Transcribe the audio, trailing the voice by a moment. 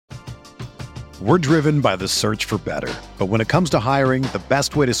We're driven by the search for better. But when it comes to hiring, the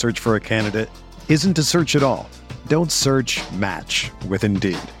best way to search for a candidate isn't to search at all. Don't search, match with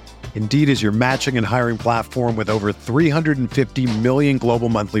Indeed. Indeed is your matching and hiring platform with over 350 million global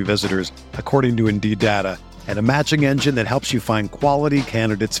monthly visitors, according to Indeed data, and a matching engine that helps you find quality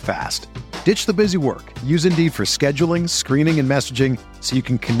candidates fast. Ditch the busy work. Use Indeed for scheduling, screening, and messaging so you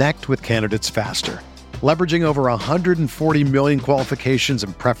can connect with candidates faster. Leveraging over 140 million qualifications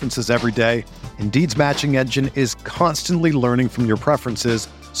and preferences every day, Indeed's matching engine is constantly learning from your preferences,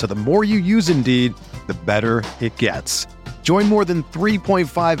 so the more you use Indeed, the better it gets. Join more than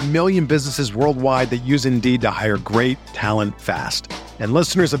 3.5 million businesses worldwide that use Indeed to hire great talent fast. And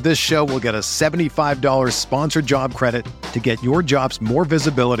listeners of this show will get a $75 sponsored job credit to get your jobs more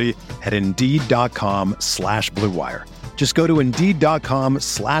visibility at Indeed.com/Blue Wire. Just go to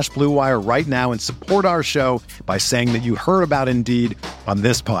Indeed.com/Blue Wire right now and support our show by saying that you heard about Indeed on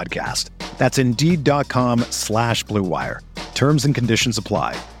this podcast. That's Indeed.com/Blue Wire. Terms and conditions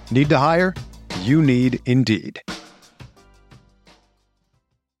apply. Need to hire? You need Indeed.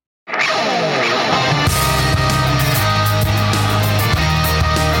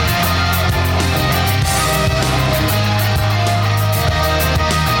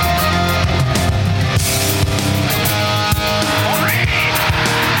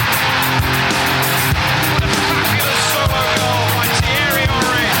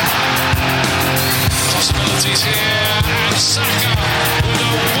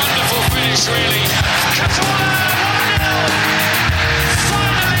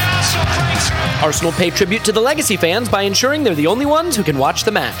 Arsenal pay tribute to the legacy fans by ensuring they're the only ones who can watch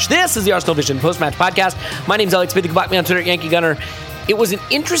the match. This is the Arsenal Vision post-match podcast. My name's Alex Smith. You can block me on Twitter at Yankee Gunner. It was an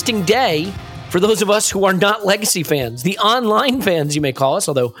interesting day for those of us who are not legacy fans, the online fans, you may call us,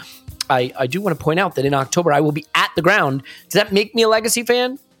 although I do want to point out that in October I will be at the ground. Does that make me a legacy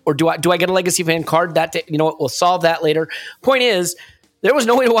fan? Or do I get a legacy fan card that day? You know what? We'll solve that later. Point is, there was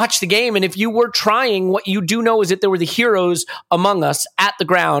no way to watch the game, and if you were trying, what you do know is that there were the heroes among us at the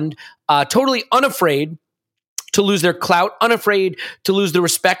ground, totally unafraid to lose their clout, unafraid to lose the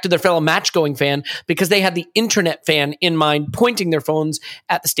respect of their fellow match-going fan, because they had the internet fan in mind, pointing their phones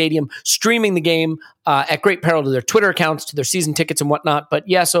at the stadium, streaming the game at great peril to their Twitter accounts, to their season tickets and whatnot. But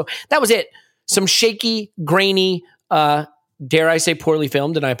yeah, so that was it. Some shaky, grainy, dare I say poorly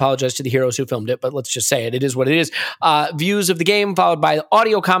filmed, and I apologize to the heroes who filmed it, but let's just say it. It is what it is. Views of the game, followed by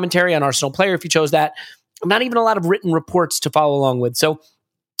audio commentary on Arsenal Player, if you chose that. Not even a lot of written reports to follow along with. So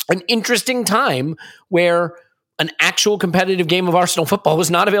an interesting time where an actual competitive game of Arsenal football was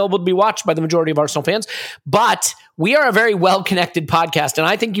not available to be watched by the majority of Arsenal fans. But we are a very well-connected podcast, and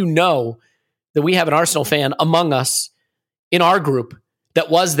I think you know that we have an Arsenal fan among us in our group that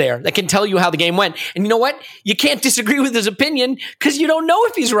was there, that can tell you how the game went. And you know what? You can't disagree with his opinion because you don't know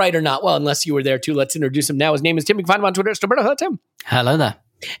if he's right or not. Well, unless you were there too. Let's introduce him now. His name is Tim. You can find him on Twitter. It's Roberto. Hello, Tim. Hello there.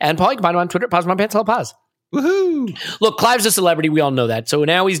 And Paul, you can find him on Twitter. Pause my pants. Hello, Pause. Woohoo! Look, Clive's a celebrity. We all know that. So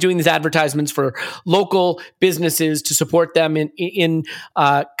now he's doing these advertisements for local businesses to support them in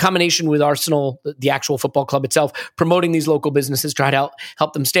combination with Arsenal, the actual football club itself, promoting these local businesses, try to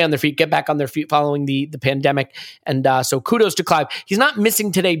help them stay on their feet, get back on their feet following the pandemic. And so kudos to Clive. He's not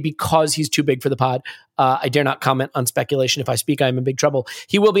missing today because he's too big for the pod. I dare not comment on speculation. If I speak, I am in big trouble.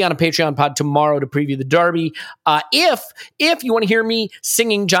 He will be on a Patreon pod tomorrow to preview the derby. If you want to hear me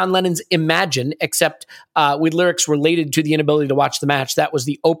singing John Lennon's Imagine, except with lyrics related to the inability to watch the match, that was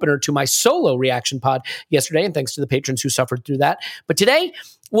the opener to my solo reaction pod yesterday, and thanks to the patrons who suffered through that. But today,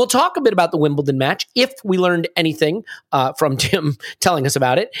 we'll talk a bit about the Wimbledon match, if we learned anything from Tim telling us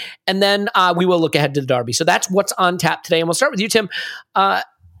about it, and then we will look ahead to the derby. So that's what's on tap today, and we'll start with you, Tim.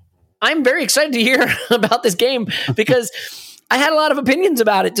 I'm very excited to hear about this game because I had a lot of opinions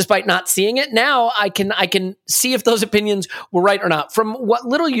about it despite not seeing it. Now I can see if those opinions were right or not. From what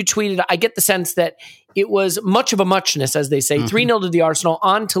little you tweeted, I get the sense that it was much of a muchness, as they say. 3-0 to the Arsenal,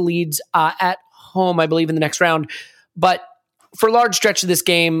 on to Leeds at home, I believe, in the next round. But for a large stretch of this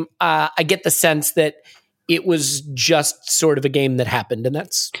game, I get the sense that it was just sort of a game that happened, and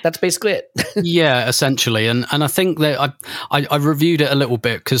that's basically it. Yeah, essentially. And I think that I reviewed it a little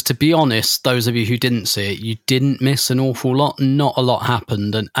bit because, to be honest, those of you who didn't see it, you didn't miss an awful lot. Not a lot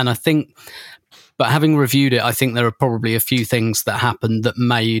happened. And I think, but having reviewed it, I think there are probably a few things that happened that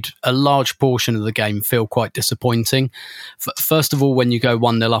made a large portion of the game feel quite disappointing. First of all, when you go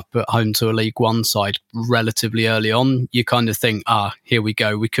 1-0 up at home to a League One side relatively early on, you kind of think, here we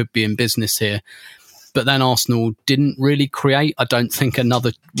go, we could be in business here. But then Arsenal didn't really create, I don't think,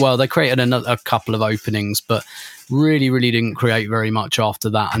 they created a couple of openings, but really, really didn't create very much after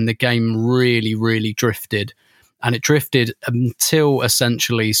that. And the game really, really drifted. And it drifted until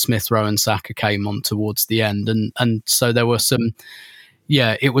essentially Smith Rowe and Saka came on towards the end. And so there were some,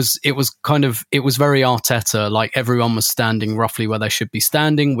 it was very Arteta, like everyone was standing roughly where they should be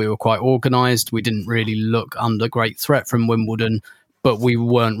standing. We were quite organised. We didn't really look under great threat from Wimbledon, but we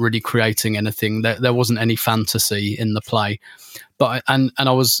weren't really creating anything. There wasn't any fantasy in the play. But and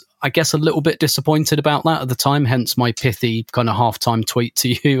I was, I guess, a little bit disappointed about that at the time, hence my pithy kind of halftime tweet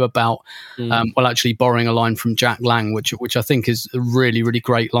to you about, actually borrowing a line from Jack Lang, which I think is a really, really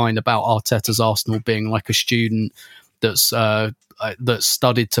great line about Arteta's Arsenal being like a student that's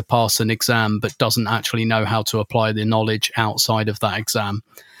studied to pass an exam but doesn't actually know how to apply the knowledge outside of that exam.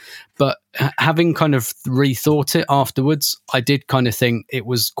 But having kind of rethought it afterwards, I did kind of think it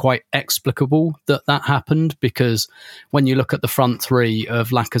was quite explicable that happened, because when you look at the front three of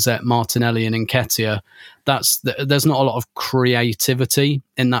Lacazette, Martinelli and Nketiah, there's not a lot of creativity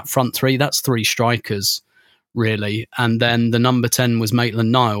in that front three. That's three strikers, really. And then the number 10 was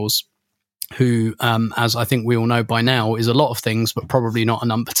Maitland-Niles, who, as I think we all know by now, is a lot of things, but probably not a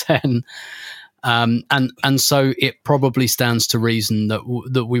number 10. And so it probably stands to reason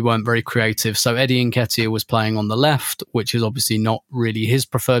that we weren't very creative. So Eddie Nketiah was playing on the left, which is obviously not really his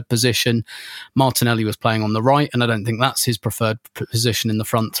preferred position. Martinelli was playing on the right, and I don't think that's his preferred position in the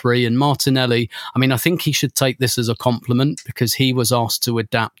front three. And Martinelli, I mean, I think he should take this as a compliment, because he was asked to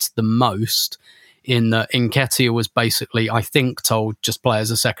adapt the most. In that Nketiah was basically, I think, told just play as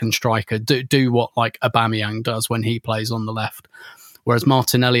a second striker, do what like Aubameyang does when he plays on the left. Whereas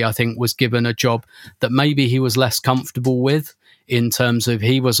Martinelli, I think, was given a job that maybe he was less comfortable with, in terms of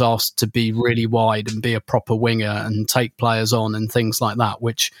he was asked to be really wide and be a proper winger and take players on and things like that,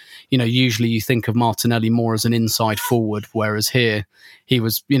 which, usually you think of Martinelli more as an inside forward, whereas here he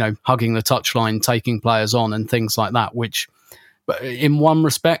was, hugging the touchline, taking players on and things like that, which, but in one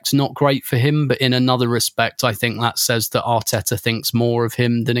respect, not great for him, but in another respect, I think that says that Arteta thinks more of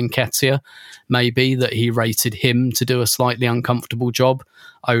him than Nketiah. Maybe that he rated him to do a slightly uncomfortable job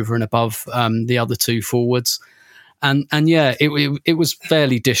over and above the other two forwards. And it was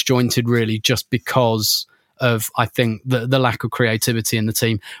fairly disjointed, really, just because of, I think, the lack of creativity in the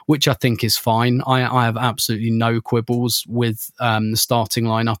team, which I think is fine. I have absolutely no quibbles with the starting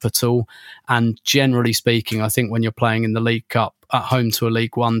lineup at all. And generally speaking, I think when you're playing in the League Cup at home to a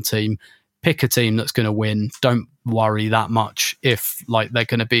League One team, pick a team that's going to win. Don't worry that much if they're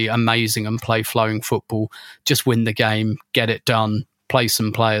going to be amazing and play flowing football. Just win the game, get it done. Play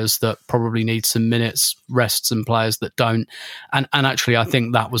some players that probably need some minutes, rest some players that don't. And actually, I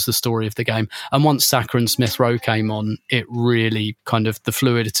think that was the story of the game. And once Saka and Smith Rowe came on, it really kind of, the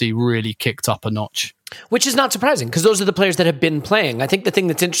fluidity really kicked up a notch. Which is not surprising, because those are the players that have been playing. I think the thing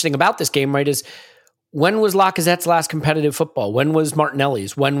that's interesting about this game, right, is when was Lacazette's last competitive football? When was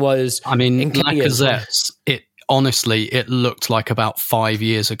Martinelli's? When was Lacazette's? Honestly, it looked like about 5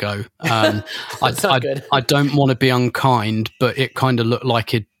 years ago. I don't want to be unkind, but it kind of looked like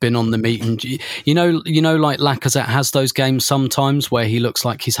he'd been on the meat. And like Lacazette has those games sometimes where he looks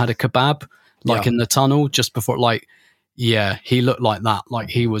like he's had a kebab, in the tunnel just before. He looked like that. Like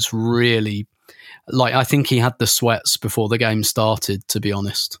he was really, I think he had the sweats before the game started. To be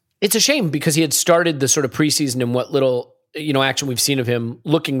honest, it's a shame, because he had started the sort of preseason and what little action we've seen of him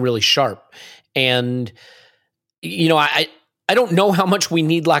looking really sharp. And I don't know how much we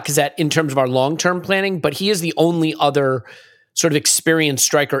need Lacazette in terms of our long-term planning, but he is the only other sort of experienced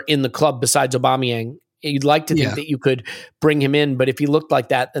striker in the club besides Aubameyang. You'd like to think that you could bring him in, but if he looked like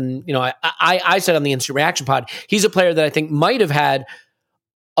that, then, I said on the Instant Reaction Pod, he's a player that I think might have had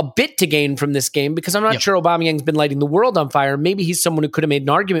a bit to gain from this game, because I'm not sure Aubameyang's been lighting the world on fire. Maybe he's someone who could have made an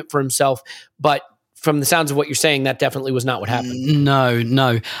argument for himself, but from the sounds of what you're saying, that definitely was not what happened.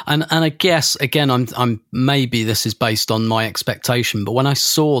 No. And I guess, again, I'm maybe this is based on my expectation, but when I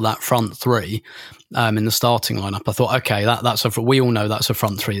saw that front three in the starting lineup, I thought, okay, we all know that's a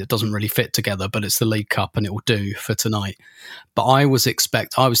front three that doesn't really fit together, but it's the League Cup and it will do for tonight. But I was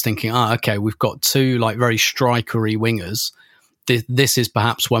thinking, okay, we've got two very strikery wingers. This is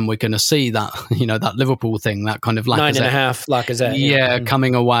perhaps when we're going to see that, that Liverpool thing, that kind of Lacazette. 9.5 Lacazette.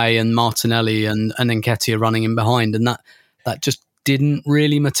 Coming away, and Martinelli and Nketiah running in behind. And that just didn't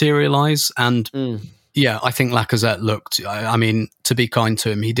really materialise. And I think Lacazette looked, to be kind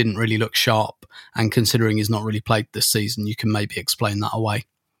to him, he didn't really look sharp. And considering he's not really played this season, you can maybe explain that away.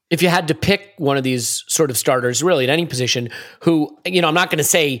 If you had to pick one of these sort of starters, really at any position, who, I'm not going to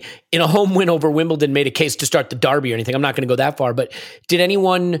say in a home win over Wimbledon made a case to start the derby or anything. I'm not going to go that far. But did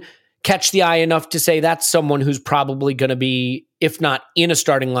anyone catch the eye enough to say that's someone who's probably going to be, if not in a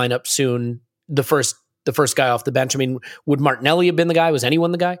starting lineup soon, the first guy off the bench? I mean, would Martinelli have been the guy? Was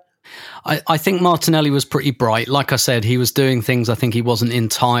anyone the guy? I think Martinelli was pretty bright. Like I said, he was doing things I think he wasn't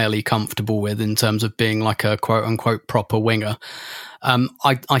entirely comfortable with in terms of being like a quote-unquote proper winger.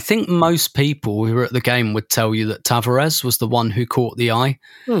 I think most people who were at the game would tell you that Tavares was the one who caught the eye.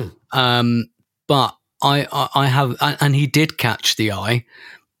 But I have, and he did catch the eye,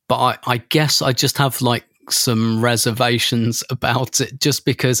 but I guess I just have like some reservations about it, just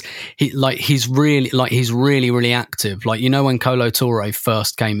because he's really active. Like, you know, when Kolo Touré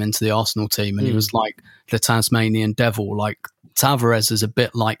first came into the Arsenal team and he was like the Tasmanian devil, like Tavares is a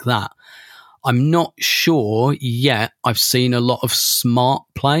bit like that. I'm not sure yet I've seen a lot of smart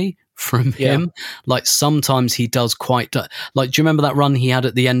play from him. Like, sometimes he does quite, like, do you remember that run he had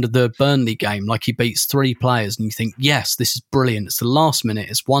at the end of the Burnley game? Like, he beats 3 players and you think, yes, this is brilliant. It's the last minute.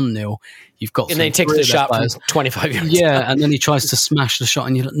 It's 1-0. You've got, and then he takes the shot from 25 yards. Yeah, and then he tries to smash the shot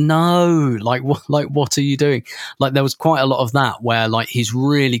and you're like, no, what are you doing? Like, there was quite a lot of that where, like, he's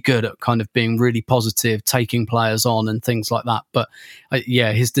really good at kind of being really positive, taking players on and things like that. But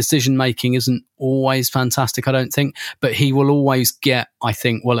his decision making isn't always fantastic, I don't think, but he will always get, I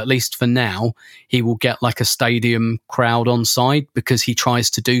think, well, at least for now, he will get like a stadium crowd on side because he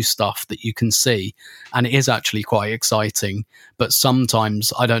tries to do stuff that you can see, and it is actually quite exciting. But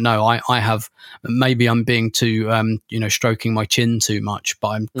sometimes, I don't know, I have, maybe I'm being too, stroking my chin too much, but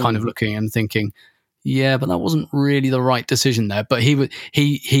I'm kind of looking and thinking, yeah, but that wasn't really the right decision there. But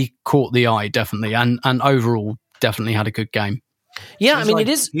he caught the eye, definitely, and overall definitely had a good game. Yeah, I mean, it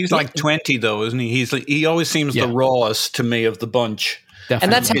is. He's like 20, though, isn't he? He always seems the rawest to me of the bunch. Definitely.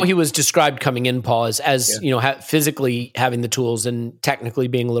 And that's how he was described coming in, Paul, as physically having the tools and technically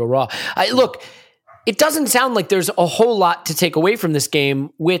being a little raw. Look, it doesn't sound like there's a whole lot to take away from this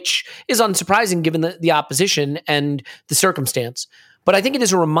game, which is unsurprising given the opposition and the circumstance. But I think it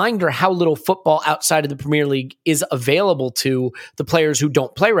is a reminder how little football outside of the Premier League is available to the players who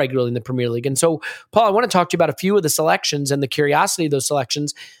don't play regularly in the Premier League. And so, Paul, I want to talk to you about a few of the selections and the curiosity of those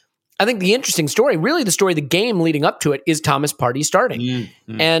selections. I think the interesting story, really the story of the game leading up to it, is Thomas Partey starting.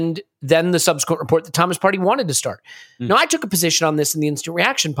 And then the subsequent report that Thomas Partey wanted to start. Now, I took a position on this in the Instant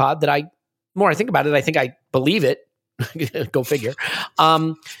Reaction pod that more I think about it, I think I believe it. Go figure.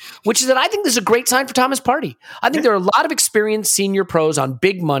 Which is that I think this is a great sign for Thomas Partey. I think there are a lot of experienced senior pros on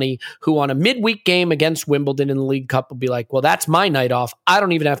big money who on a midweek game against Wimbledon in the League Cup will be like, well, that's my night off. I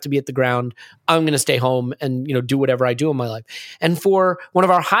don't even have to be at the ground. I'm going to stay home and do whatever I do in my life. And for one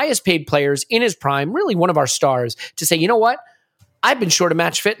of our highest paid players in his prime, really one of our stars, to say, you know what? I've been short of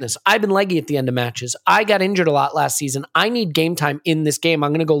match fitness. I've been leggy at the end of matches. I got injured a lot last season. I need game time in this game.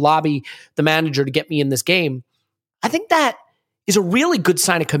 I'm going to go lobby the manager to get me in this game. I think that is a really good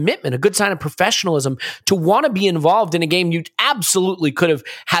sign of commitment, a good sign of professionalism to want to be involved in a game you absolutely could have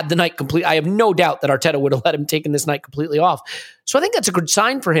had the night complete. I have no doubt that Arteta would have let him taken this night completely off. So I think that's a good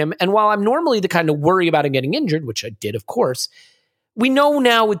sign for him. And while I'm normally the kind of worry about him getting injured, which I did, of course, we know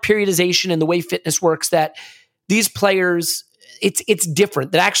now with periodization and the way fitness works that these players, it's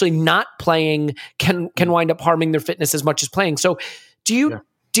different, that actually not playing can wind up harming their fitness as much as playing. So do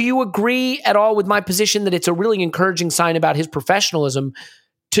you agree at all with my position that it's a really encouraging sign about his professionalism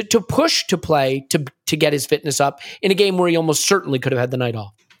to push to play to get his fitness up in a game where he almost certainly could have had the night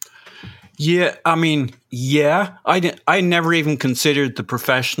off? Yeah, I mean, I never even considered the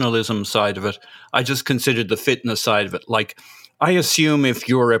professionalism side of it. I just considered the fitness side of it. Like, I assume if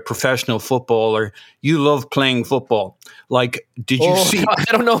you're a professional footballer, you love playing football. Like, did you see? I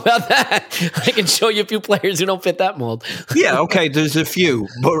don't know about that. I can show you a few players who don't fit that mold. Yeah, okay, there's a few.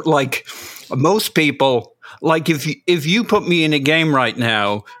 But like most people, like if you put me in a game right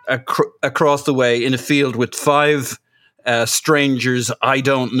now across the way in a field with 5 strangers I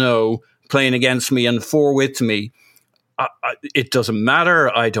don't know playing against me and 4 with me, it doesn't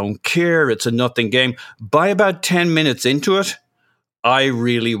matter. I don't care. It's a nothing game. By about 10 minutes into it, I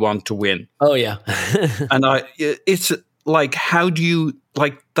really want to win. Oh, yeah. And it's like, how do you,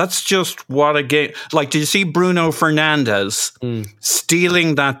 like, that's just what a game, like, did you see Bruno Fernandes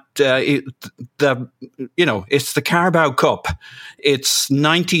stealing that, it's the Carabao Cup. It's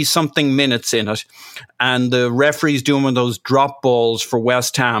 90-something minutes in it. And the referee's doing one of those drop balls for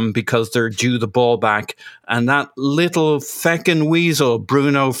West Ham because they're due the ball back. And that little feckin' weasel,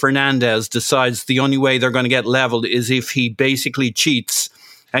 Bruno Fernandes, decides the only way they're going to get leveled is if he basically cheats.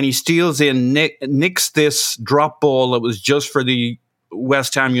 And he steals in, nicks this drop ball that was just for the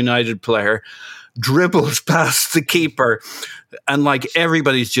West Ham United player, dribbles past the keeper, and like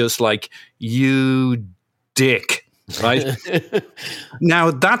everybody's just like, you dick, right?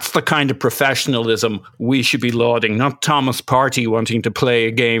 Now, that's the kind of professionalism we should be lauding, not Thomas Partey wanting to play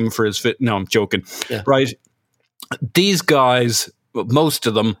a game for his fit. No, I'm joking. Yeah. Right? These guys, most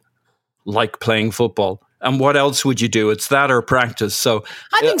of them, like playing football. And what else would you do? It's that or practice. So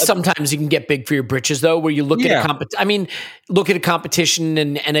I think sometimes you can get big for your britches, though, where you look at look at a competition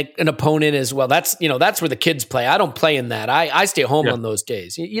and an opponent as well. That's where the kids play. I don't play in that. I stay home on those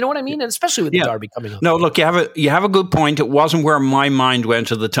days. You know what I mean? And especially with the Derby coming up. No, look, you have a good point. It wasn't where my mind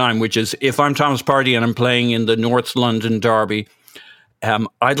went at the time, which is if I'm Thomas Partey and I'm playing in the North London Derby,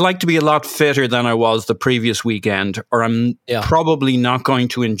 I'd like to be a lot fitter than I was the previous weekend, or I'm probably not going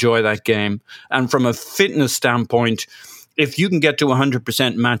to enjoy that game. And from a fitness standpoint, if you can get to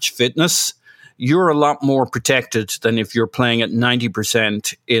 100% match fitness, you're a lot more protected than if you're playing at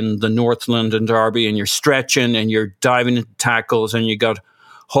 90% in the North London Derby and you're stretching and you're diving into tackles and you got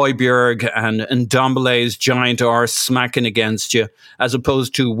Højbjerg and Ndombele's giant arse smacking against you, as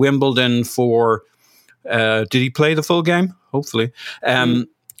opposed to Wimbledon for... did he play the full game? Hopefully.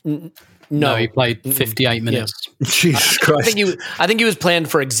 No, he played 58 minutes. Yeah. Jesus Christ. I think he was planned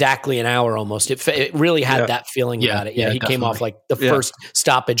for exactly an hour almost. It really had that feeling about it. Yeah, he came off like the first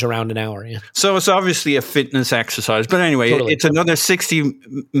stoppage around an hour. Yeah. So it's obviously a fitness exercise. But anyway, it's another 60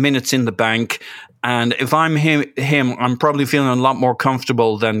 minutes in the bank. And if I'm him, I'm probably feeling a lot more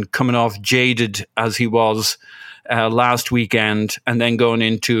comfortable than coming off jaded as he was last weekend, and then going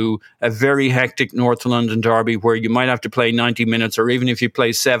into a very hectic North London Derby where you might have to play 90 minutes, or even if you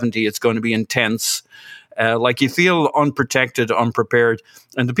play 70, it's going to be intense. Like you feel unprotected, unprepared,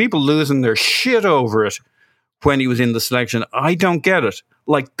 and the people losing their shit over it when he was in the selection, I don't get it.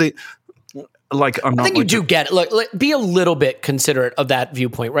 I think you do get it. Look, be a little bit considerate of that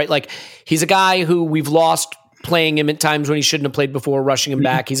viewpoint, right? Like he's a guy who we've lost playing him at times when he shouldn't have played before, rushing him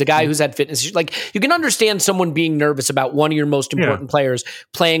back. He's a guy who's had fitness issues. Like you can understand someone being nervous about one of your most important players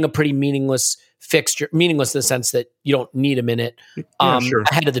playing a pretty meaningless fixture, meaningless in the sense that you don't need him in it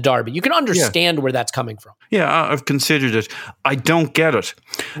ahead of the Derby. You can understand where that's coming from. Yeah, I've considered it. I don't get it.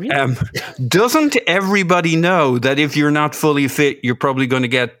 Really? Doesn't everybody know that if you're not fully fit, you're probably going to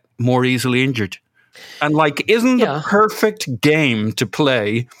get more easily injured? And isn't the perfect game to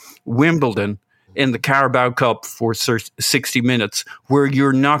play Wimbledon in the Carabao Cup for 60 minutes, where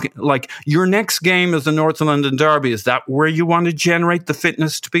you're not your next game is the North London Derby? Is that where you want to generate the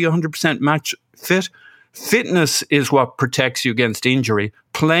fitness to be 100% match fit? Fitness is what protects you against injury.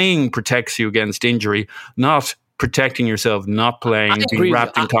 Playing protects you against injury, not protecting yourself, not playing, being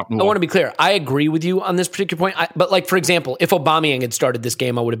wrapped in cotton wool. I want to be clear. I agree with you on this particular point. But for example, if Aubameyang had started this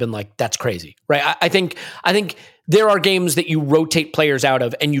game, I would have been like, that's crazy, right? I think there are games that you rotate players out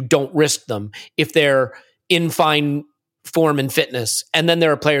of and you don't risk them if they're in fine form and fitness. And then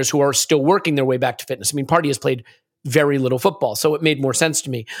there are players who are still working their way back to fitness. I mean, Partey has played very little football, so it made more sense to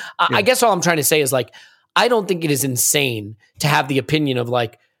me. I guess all I'm trying to say is I don't think it is insane to have the opinion of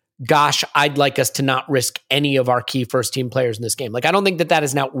gosh, I'd like us to not risk any of our key first team players in this game. I don't think that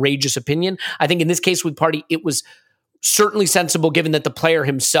is an outrageous opinion. I think in this case with Partey, it was certainly sensible given that the player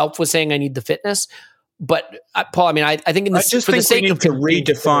himself was saying, I need the fitness. But Paul, I mean, I think in this, for the sake of to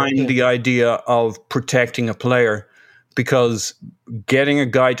redefine the idea of protecting a player, because getting a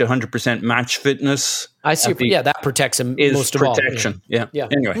guy to 100% match fitness, I see. That protects him most of all. Protection. Yeah.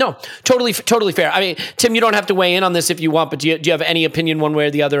 Anyway, no, totally fair. I mean, Tim, you don't have to weigh in on this if you want, but do you have any opinion one way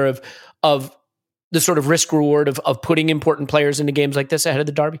or the other of the sort of risk reward of putting important players into games like this ahead of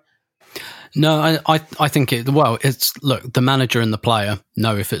the Derby? No, I think the manager and the player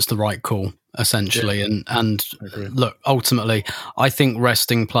know if it's the right call, essentially. And look, ultimately, I think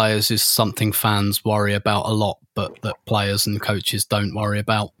resting players is something fans worry about a lot, but that players and coaches don't worry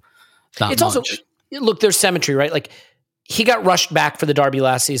about that much. Also, look, there's symmetry, right? He got rushed back for the Derby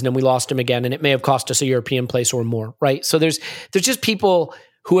last season and we lost him again, and it may have cost us a European place or more, right? So there's just people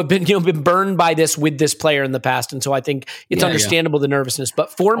who have been burned by this with this player in the past. And so I think it's understandable, the nervousness. But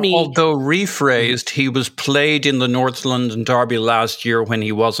for me... Although rephrased, he was played in the North London Derby last year when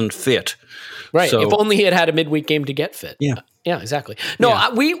he wasn't fit. Right. So, if only he had a midweek game to get fit. Yeah. Yeah, exactly. No,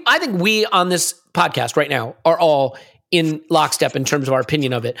 I think we on this podcast right now are all in lockstep in terms of our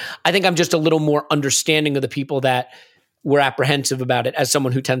opinion of it. I think I'm just a little more understanding of the people that were apprehensive about it, as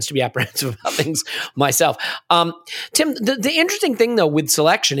someone who tends to be apprehensive about things myself. Tim, the interesting thing though with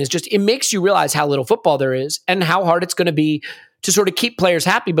selection is just it makes you realize how little football there is and how hard it's going to be to sort of keep players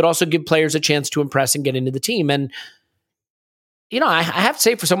happy, but also give players a chance to impress and get into the team. And I have to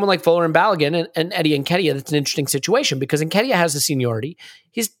say, for someone like Fuller and Balogun and Eddie Nketiah, that's an interesting situation because Nketiah has the seniority.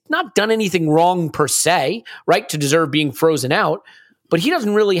 He's not done anything wrong per se, right, to deserve being frozen out, but he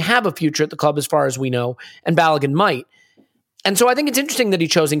doesn't really have a future at the club as far as we know, and Balogun might. And so I think it's interesting that he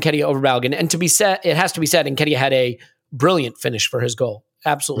chose Nketiah over Balogun. And it has to be said, Nketiah had a brilliant finish for his goal.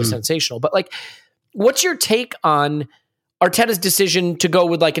 Absolutely sensational. But what's your take on Arteta's decision to go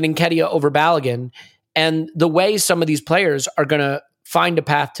with like an Nketiah over Balogun and the way some of these players are going to find a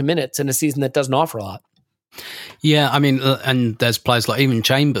path to minutes in a season that doesn't offer a lot. Yeah, I mean, and there's players like even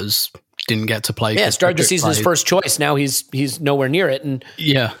Chambers didn't get to play. Yeah, started the season as first choice. Now he's nowhere near it, and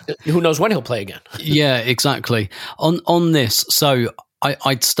who knows when he'll play again. Yeah, exactly. On this, so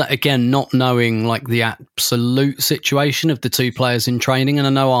I'd start again, not knowing like the absolute situation of the two players in training, and I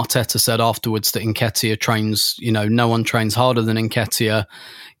know Arteta said afterwards that Nketiah trains. No one trains harder than Nketiah.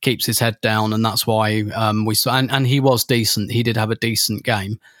 Keeps his head down, and that's why we saw. And he was decent. He did have a decent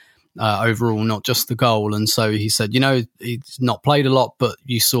game. Overall, not just the goal. And so he said, he's not played a lot, but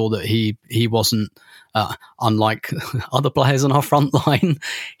you saw that he wasn't, unlike other players on our front line,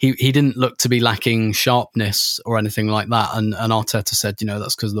 he didn't look to be lacking sharpness or anything like that. And Arteta said,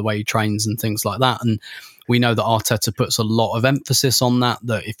 that's because of the way he trains and things like that. And we know that Arteta puts a lot of emphasis on that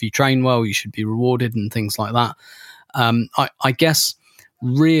if you train well, you should be rewarded and things like that. I guess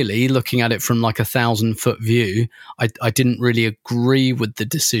really looking at it from like 1,000-foot view, I didn't really agree with the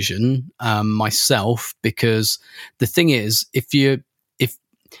decision myself, because the thing is, if you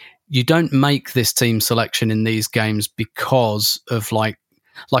don't make this team selection in these games because of like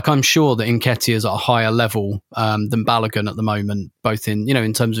I'm sure that Nketiah is at a higher level than Balogun at the moment, both in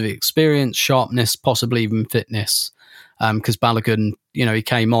in terms of experience, sharpness, possibly even fitness. Because Balogun, he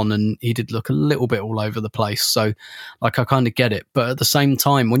came on and he did look a little bit all over the place. So, I kind of get it. But at the same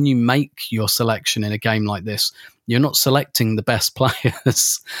time, when you make your selection in a game like this, you're not selecting the best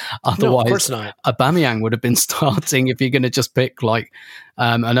players. Otherwise, no, of course not. Aubameyang would have been starting if you're going to just pick like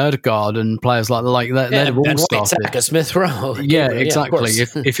an Odegaard and players like that. They'd have all started. Smith Rowe. Yeah, exactly.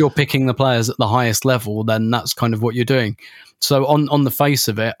 If you're picking the players at the highest level, then that's kind of what you're doing. So on the face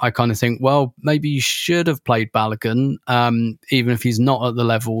of it, I kind of think, well, maybe you should have played Balogun, even if he's not at the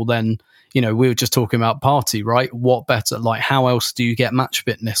level. Then we were just talking about Partey, right? What better? Like, how else do you get match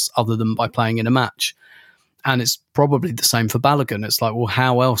fitness other than by playing in a match? And it's probably the same for Balogun. It's like, well,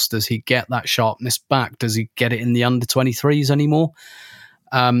 how else does he get that sharpness back? Does he get it in the under 23s anymore?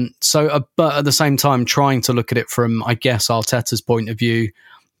 But at the same time, trying to look at it from, I guess, Arteta's point of view,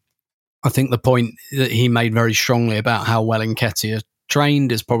 I think the point that he made very strongly about how well Nketiah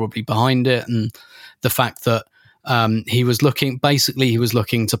trained is probably behind it, and the fact that he was looking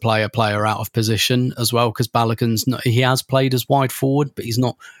to play a player out of position as well, because he has played as wide forward, but he's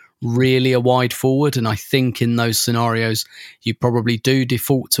not really a wide forward. And I think in those scenarios, you probably do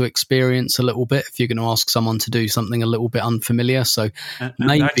default to experience a little bit if you're going to ask someone to do something a little bit unfamiliar. So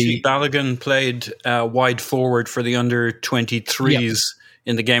maybe actually Balogun played wide forward for the under 23s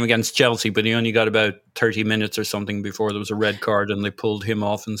in the game against Chelsea, but he only got about 30 minutes or something before there was a red card and they pulled him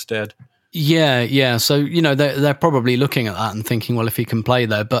off instead. Yeah. So, they're probably looking at that and thinking, well, if he can play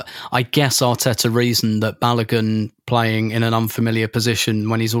there. But I guess Arteta reasoned that Balogun playing in an unfamiliar position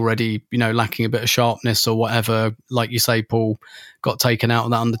when he's already, lacking a bit of sharpness or whatever, like you say, Paul, got taken out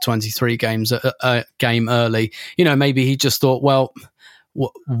of that under-23 game early. Maybe he just thought, well,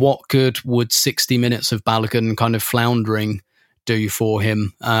 what good would 60 minutes of Balogun kind of floundering do for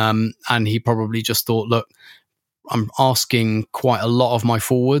him? And he probably just thought, look, I'm asking quite a lot of my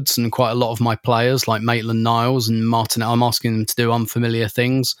forwards and quite a lot of my players like Maitland-Niles and Martin. I'm asking them to do unfamiliar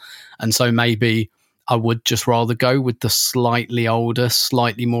things. And so maybe I would just rather go with the slightly older,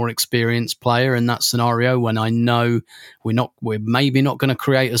 slightly more experienced player in that scenario when I know we're maybe not going to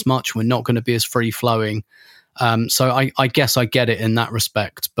create as much. We're not going to be as free flowing. So I guess I get it in that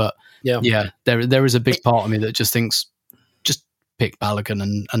respect. But there is a big part of me that just thinks, just pick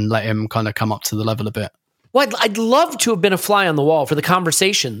Balogun and let him kind of come up to the level a bit. Well, I'd love to have been a fly on the wall for the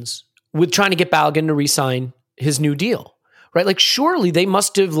conversations with trying to get Balogun to re-sign his new deal, right? Like, surely they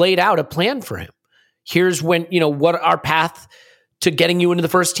must have laid out a plan for him. Here's when, what our path to getting you into the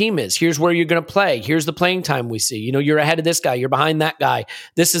first team is. Here's where you're going to play. Here's the playing time we see. You're ahead of this guy. You're behind that guy.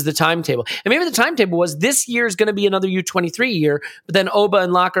 This is the timetable. And maybe the timetable was this year is going to be another U23 year, but then Oba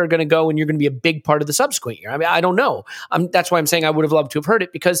and Laka are going to go and you're going to be a big part of the subsequent year. I mean, I don't know. That's why I'm saying I would have loved to have heard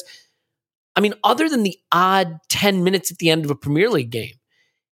it, because other than the odd 10 minutes at the end of a Premier League game,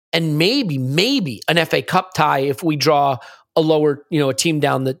 and maybe an FA Cup tie if we draw a lower, a team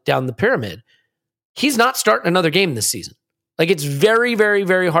down the pyramid, he's not starting another game this season. Like, it's very, very,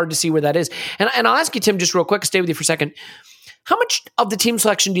 very hard to see where that is. And I'll ask you, Tim, just real quick, stay with you for a second. How much of the team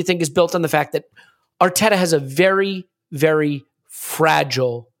selection do you think is built on the fact that Arteta has a very, very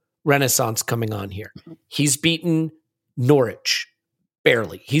fragile renaissance coming on here? He's beaten Norwich.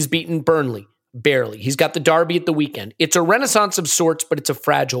 Barely. He's beaten Burnley. Barely. He's got the derby at the weekend. It's a renaissance of sorts, but it's a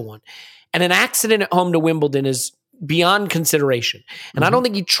fragile one. And an accident at home to Wimbledon is beyond consideration. And I don't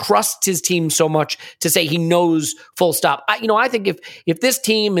think he trusts his team so much to say he knows full stop. I think if this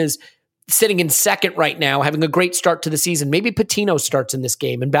team is sitting in second right now, having a great start to the season, maybe Patino starts in this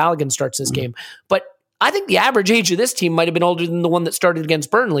game and Balogun starts in this game. But I think the average age of this team might have been older than the one that started against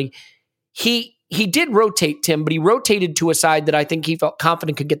Burnley. He did rotate, Tim, but he rotated to a side that I think he felt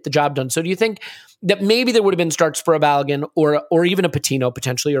confident could get the job done. So do you think that maybe there would have been starts for a Balogun or even a Patino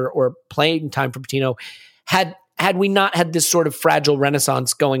potentially, or playing time for Patino had we not had this sort of fragile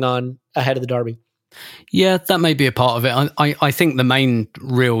renaissance going on ahead of the derby? Yeah, that may be a part of it. I think the main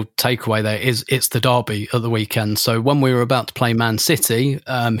real takeaway there is it's the derby at the weekend. So when we were about to play Man City,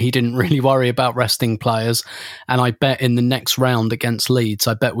 he didn't really worry about resting players. And I bet in the next round against Leeds,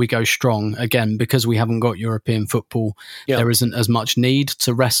 I bet we go strong again because we haven't got European football. Yeah. There isn't as much need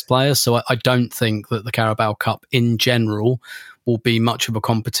to rest players. So I don't think that the Carabao Cup in general will be much of a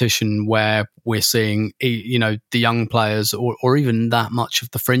competition where we're seeing, the young players or even that much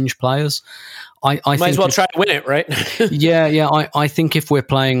of the fringe players. I might as well try to win it, right? Yeah. I think if we're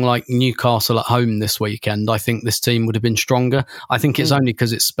playing like Newcastle at home this weekend, I think this team would have been stronger. I think it's only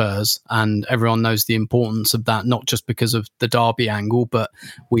because it's Spurs and everyone knows the importance of that, not just because of the derby angle, but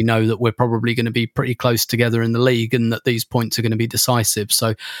we know that we're probably going to be pretty close together in the league and that these points are going to be decisive.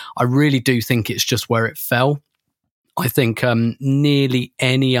 So I really do think it's just where it fell. I think nearly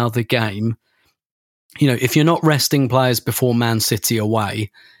any other game, if you're not resting players before Man City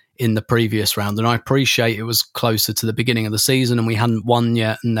away in the previous round, and I appreciate it was closer to the beginning of the season and we hadn't won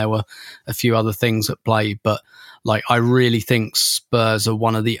yet and there were a few other things at play, but I really think Spurs are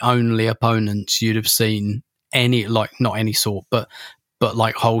one of the only opponents you'd have seen any, not any sort, but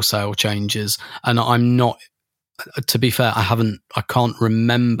wholesale changes. And I'm not, to be fair, I can't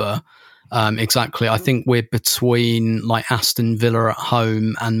remember exactly. I think we're between Aston Villa at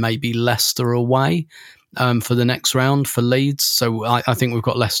home and maybe Leicester away for the next round for Leeds. So I think we've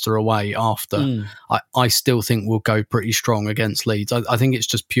got Leicester away after. I still think we'll go pretty strong against Leeds. I think it's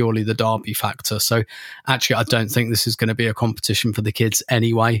just purely the derby factor. So actually, I don't think this is going to be a competition for the kids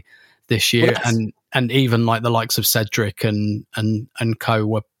anyway this year. And even the likes of Cedric and co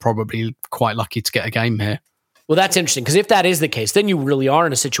were probably quite lucky to get a game here. Well, that's interesting because if that is the case, then you really are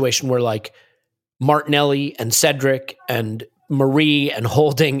in a situation where Martinelli and Cedric and Marie and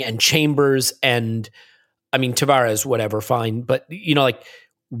Holding and Chambers and Tavares, whatever, fine. But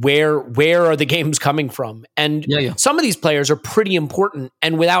where are the games coming from? And some of these players are pretty important.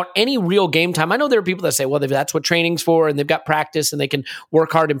 And without any real game time, I know there are people that say, well, that's what training's for and they've got practice and they can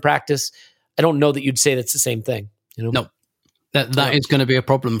work hard in practice. I don't know that you'd say that's the same thing. No. That is going to be a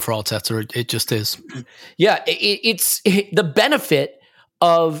problem for Arteta. It just is. Yeah, it's the benefit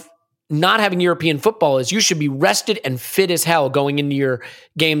of not having European football is you should be rested and fit as hell going into your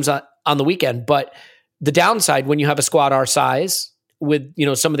games on the weekend. But the downside when you have a squad our size with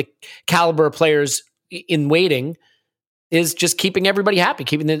some of the caliber of players in waiting is just keeping everybody happy,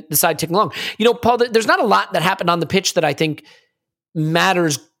 keeping the side ticking along. Paul, there's not a lot that happened on the pitch that I think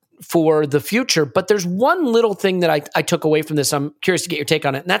matters for the future, but there's one little thing that I took away from this. I'm curious to get your take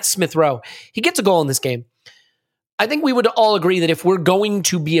on it, and that's Smith Rowe. He gets a goal in this game. I think we would all agree that if we're going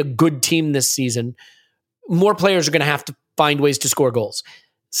to be a good team this season, more players are going to have to find ways to score goals.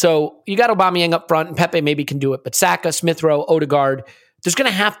 So you got Aubameyang up front, and Pepe maybe can do it, but Saka, Smith Rowe, Odegaard, there's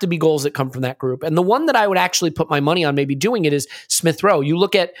going to have to be goals that come from that group. And the one that I would actually put my money on maybe doing it is Smith Rowe. You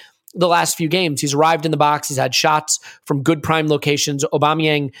look at the last few games, he's arrived in the box, he's had shots from good prime locations.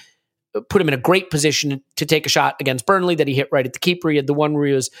 Aubameyang put him in a great position to take a shot against Burnley that he hit right at the keeper. He had the one where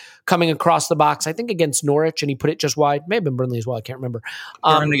he was coming across the box, I think against Norwich, and he put it just wide. May have been Burnley as well. I can't remember.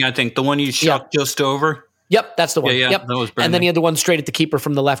 Burnley, I think. The one you shot just over? Yep, that's the one. Yeah, yep. That was Burnley. And then he had the one straight at the keeper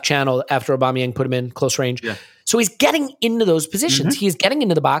from the left channel after Aubameyang put him in close range. Yeah. So he's getting into those positions. He's getting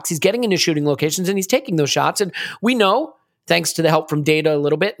into the box. He's getting into shooting locations, and he's taking those shots. And we know, thanks to the help from data a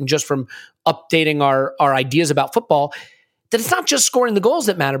little bit and just from updating our ideas about football, that it's not just scoring the goals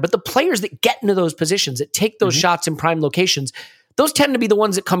that matter, but the players that get into those positions, that take those shots in prime locations, those tend to be the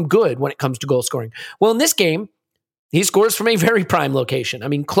ones that come good when it comes to goal scoring. Well, in this game, he scores from a very prime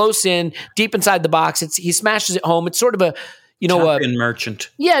location. Close in, deep inside the box. He smashes it home. It's sort of a, tap-in merchant.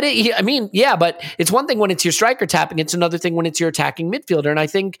 Yeah, but it's one thing when it's your striker tapping. It's another thing when it's your attacking midfielder. And I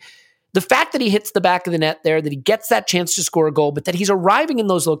think the fact that he hits the back of the net there, that he gets that chance to score a goal, but that he's arriving in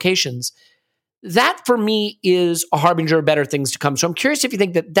those locations, that for me is a harbinger of better things to come. So I'm curious if you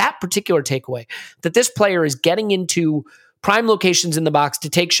think that particular takeaway, that this player is getting into prime locations in the box to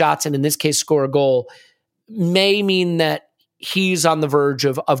take shots and in this case score a goal, may mean that he's on the verge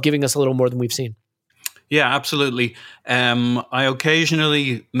of giving us a little more than we've seen. Yeah, absolutely. I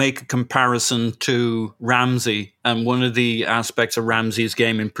occasionally make a comparison to Ramsey, and one of the aspects of Ramsey's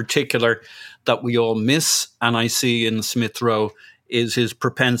game in particular that we all miss, and I see in Smith Rowe, is his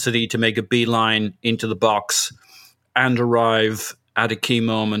propensity to make a beeline into the box and arrive at a key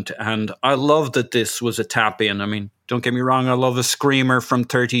moment. And I love that this was a tap in. I mean, don't get me wrong, I love a screamer from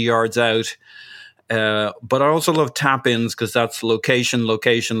 30 yards out. But I also love tap-ins because that's location.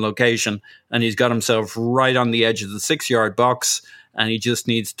 And he's got himself right on the edge of the 6-yard box and he just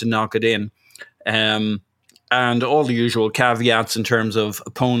needs to knock it in. And all the usual caveats in terms of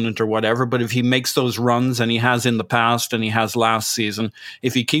opponent or whatever. But if he makes those runs, and he has in the past and he has last season,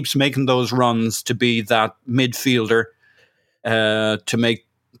 if he keeps making those runs to be that midfielder, to make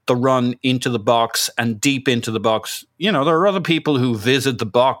the run into the box and deep into the box, there are other people who visit the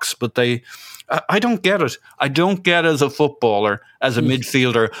box, but I don't get it. I don't get as a footballer, as a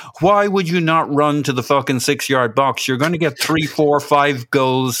midfielder, why would you not run to the fucking 6-yard box? You're going to get 3, 4, 5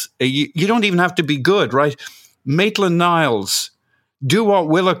 goals. You don't even have to be good, right? Maitland-Niles, do what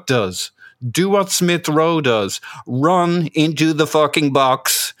Willock does. Do what Smith Rowe does. Run into the fucking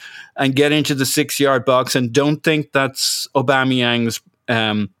box and get into the 6-yard box, and don't think that's Aubameyang's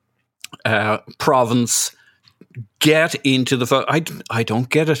province. Get into the. I don't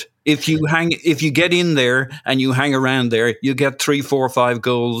get it. If you get in there and you hang around there, you get 3, 4, 5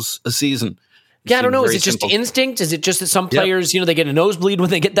 goals a season. Yeah, I don't know. Is it just instinct? Is it just that some players, they get a nosebleed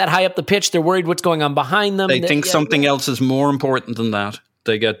when they get that high up the pitch? They're worried what's going on behind them. They think something else is more important than that.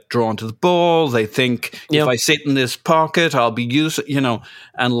 They get drawn to the ball. They think if I sit in this pocket, I'll be used.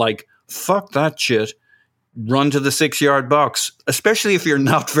 And fuck that shit. Run to the 6-yard box, especially if you're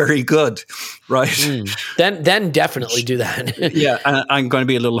not very good, right? Then definitely do that. Yeah, I'm going to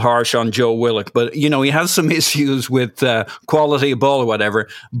be a little harsh on Joe Willock, but he has some issues with quality of ball or whatever.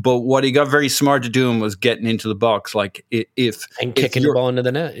 But what he got very smart at doing was getting into the box, kicking the ball into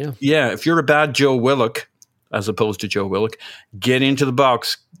the net. Yeah. If you're a bad Joe Willock, as opposed to Joe Willock, get into the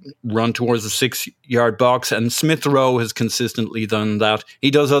box, run towards the 6-yard box, and Smith Rowe has consistently done that.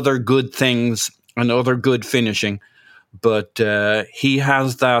 He does other good things and other good finishing, but he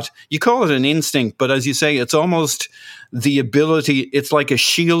has that, you call it an instinct, but as you say, it's almost the ability, it's like a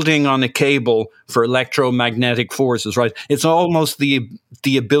shielding on a cable for electromagnetic forces, right? It's almost the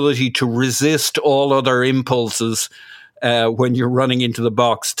ability to resist all other impulses when you're running into the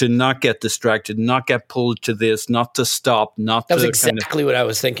box, to not get distracted, not get pulled to this, not to stop, not that to... was exactly what I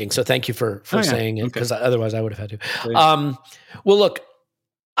was thinking, so thank you for saying it, because otherwise I would have had to. Well, look,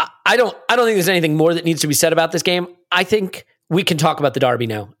 I don't think there's anything more that needs to be said about this game. I think we can talk about the Derby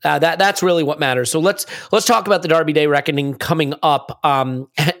now. That's really what matters. So let's talk about the Derby Day reckoning coming up, and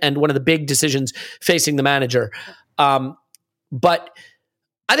one of the big decisions facing the manager. But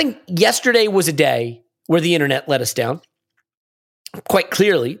I think yesterday was a day where the internet let us down. Quite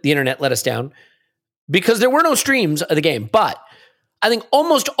clearly, the internet let us down because there were no streams of the game. But I think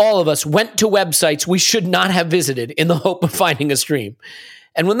almost all of us went to websites we should not have visited in the hope of finding a stream.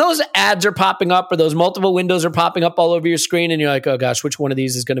 And when those ads are popping up or those multiple windows are popping up all over your screen and you're like, oh gosh, which one of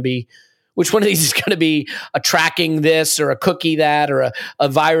these is going to be a tracking this or a cookie that or a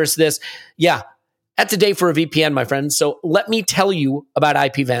virus this? Yeah, that's a day for a VPN, my friends. So let me tell you about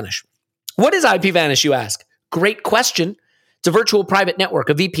IPVanish. What is IPVanish, you ask? Great question. It's a virtual private network,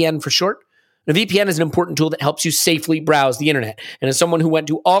 a VPN for short. A VPN is an important tool that helps you safely browse the internet. And as someone who went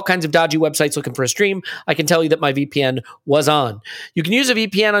to all kinds of dodgy websites looking for a stream, I can tell you that my VPN was on. You can use a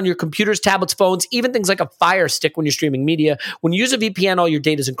VPN on your computers, tablets, phones, even things like a Fire Stick when you're streaming media. When you use a VPN, all your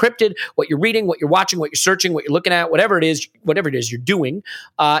data is encrypted. What you're reading, what you're watching, what you're searching, what you're looking at, whatever it is you're doing,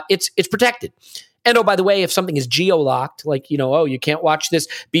 it's protected. And oh, by the way, if something is geo-locked, like, you can't watch this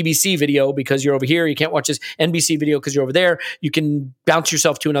BBC video because you're over here, you can't watch this NBC video because you're over there, you can bounce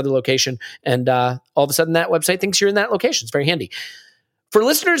yourself to another location, and all of a sudden that website thinks you're in that location. It's very handy. For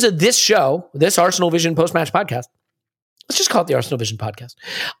listeners of this show, this Arsenal Vision post-match podcast, let's just call it the Arsenal Vision podcast,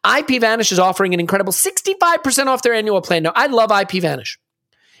 IPVanish is offering an incredible 65% off their annual plan. Now, I love IPVanish,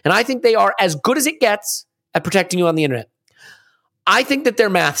 and I think they are as good as it gets at protecting you on the internet. I think that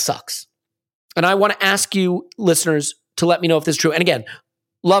their math sucks. And I want to ask you, listeners, to let me know if this is true. And again,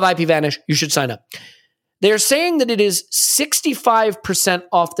 love IPVanish. You should sign up. They're saying that it is 65%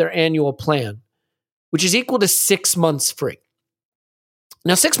 off their annual plan, which is equal to 6 months free.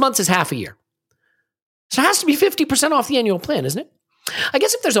 Now, 6 months is half a year. So it has to be 50% off the annual plan, isn't it? I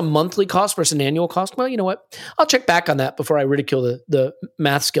guess if there's a monthly cost versus an annual cost, well, you know what? I'll check back on that before I ridicule the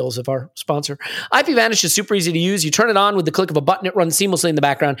math skills of our sponsor. IPVanish is super easy to use. You turn it on with the click of a button. It runs seamlessly in the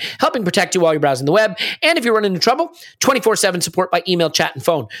background, helping protect you while you're browsing the web. And if you run into trouble, 24/7 support by email, chat, and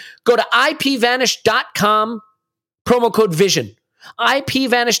phone. Go to IPVanish.com, promo code VISION.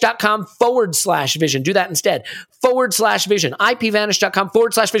 IPVanish.com/vision. Do that instead. /vision.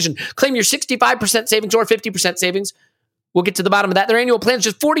 IPVanish.com/vision. Claim your 65% savings or 50% savings. We'll get to the bottom of that. Their annual plan is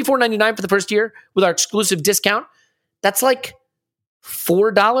just $44.99 for the first year with our exclusive discount. That's like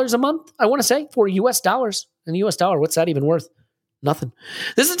 $4 a month, I want to say, for US dollars. And the US dollar, what's that even worth? Nothing.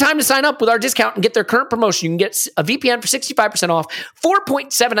 This is the time to sign up with our discount and get their current promotion. You can get a VPN for 65% off,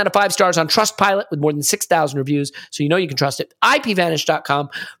 4.7 out of 5 stars on Trustpilot with more than 6,000 reviews, so you know you can trust it.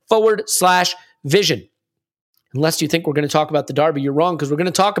 IPVanish.com/vision. Unless you think we're going to talk about the Derby, you're wrong, because we're going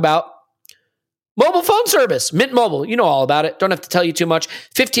to talk about mobile phone service, Mint Mobile. You know all about it. Don't have to tell you too much.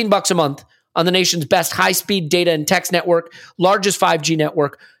 $15 a month on the nation's best high-speed data and text network, largest 5G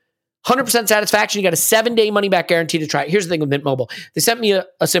network. 100% satisfaction. You got a 7-day money-back guarantee to try it. Here's the thing with Mint Mobile. They sent me a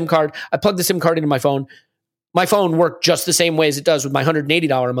SIM card. I plugged the SIM card into my phone. My phone worked just the same way as it does with my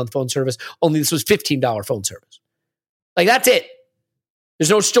 $180 a month phone service, only this was $15 phone service. Like, that's it.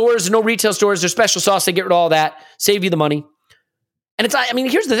 There's no stores, there's no retail stores. There's special sauce. They get rid of all that, save you the money. And it's, I mean,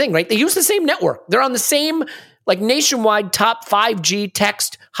 here's the thing, right? They use the same network. They're on the same, like, nationwide top 5G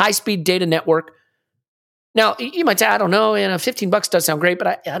text, high-speed data network. Now, you might say, I don't know, $15 does sound great,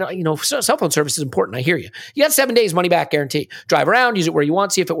 but I don't, cell phone service is important. I hear you. You got 7 days money-back guarantee. Drive around, use it where you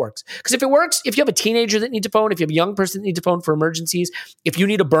want, see if it works. Because if it works, if you have a teenager that needs a phone, if you have a young person that needs a phone for emergencies, if you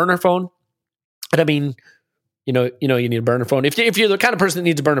need a burner phone, and I mean, you need a burner phone. If you're the kind of person that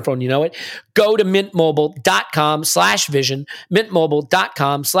needs a burner phone, you know it. Go to mintmobile.com/vision,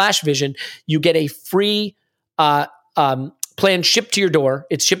 mintmobile.com/vision. You get a free plan shipped to your door.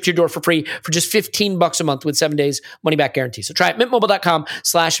 It's shipped to your door for free for just $15 a month with 7 days money back guarantee. So try it,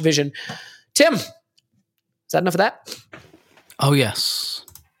 mintmobile.com/vision. Tim, is that enough of that? Oh, yes.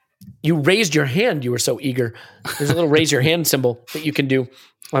 You raised your hand. You were so eager. There's a little raise your hand symbol that you can do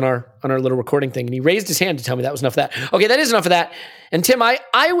on our little recording thing. And he raised his hand to tell me that was enough of that. Okay, that is enough of that. And Tim, I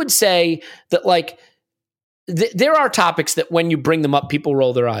would say that, like, there are topics that when you bring them up, people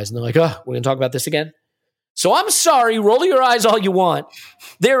roll their eyes and they're like, oh, we're going to talk about this again? So I'm sorry, roll your eyes all you want.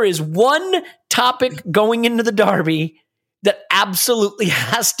 There is one topic going into the Derby that absolutely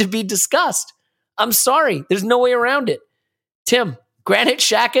has to be discussed. I'm sorry. There's no way around it. Tim, Granit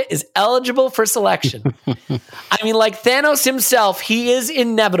Xhaka is eligible for selection. I mean, like Thanos himself, he is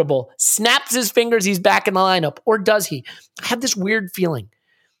inevitable. Snaps his fingers, he's back in the lineup. Or does he? I have this weird feeling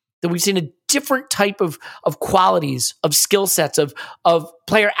that we've seen a different type of qualities, of skill sets, of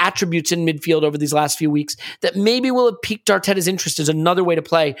player attributes in midfield over these last few weeks that maybe will have piqued Arteta's interest as another way to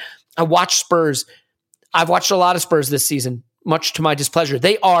play. I watched Spurs. I've watched a lot of Spurs this season, much to my displeasure.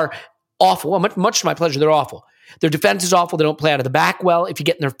 They are awful. Well, much to my pleasure, they're awful. Their defense is awful. They don't play out of the back well. If you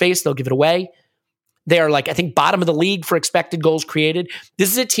get in their face, they'll give it away. They are, like, I think, bottom of the league for expected goals created.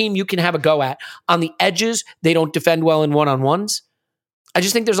 This is a team you can have a go at. On the edges, they don't defend well in one-on-ones. I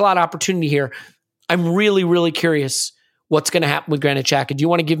just think there's a lot of opportunity here. I'm really, really curious what's going to happen with Granit Xhaka. Do you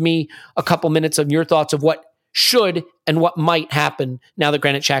want to give me a couple minutes of your thoughts of what should and what might happen now that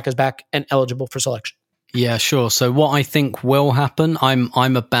Granit Xhaka is back and eligible for selection? Yeah, sure. So what I think will happen,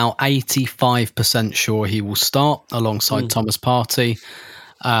 I'm about 85% sure he will start alongside Thomas Partey.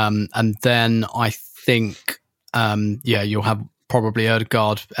 And then I think, you'll have probably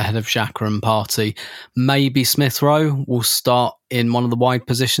Ødegaard ahead of Xhaka and Partey. Maybe Smith Rowe will start in one of the wide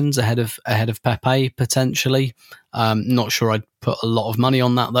positions ahead of Pepe, potentially. Not sure I'd put a lot of money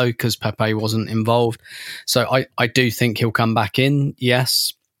on that, though, because Pepe wasn't involved. So I do think he'll come back in,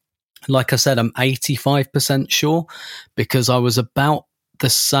 yes. Like I said, I'm 85% sure because I was about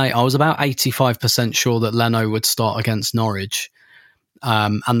 85% sure that Leno would start against Norwich,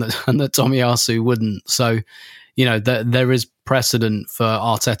 and that Tomiyasu wouldn't. So, there is precedent for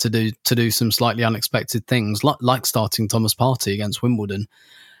Arteta to do some slightly unexpected things, like starting Thomas Partey against Wimbledon.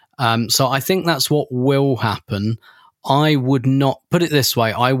 So I think that's what will happen. I would not, put it this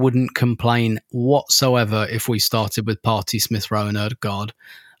way, I wouldn't complain whatsoever if we started with Partey, Smith Rowe and Ødegaard.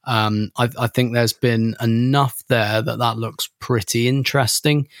 I think there's been enough there that looks pretty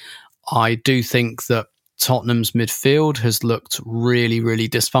interesting. I do think that Tottenham's midfield has looked really, really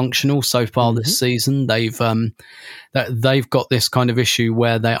dysfunctional so far this season. They've got this kind of issue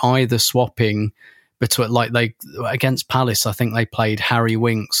where they're either swapping between, against Palace, I think they played Harry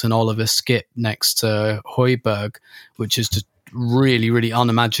Winks and Oliver Skipp next to Højbjerg, which is just really, really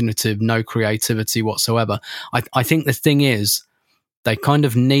unimaginative, no creativity whatsoever. I think the thing is, they kind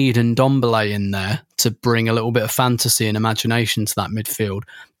of need Ndombele in there to bring a little bit of fantasy and imagination to that midfield,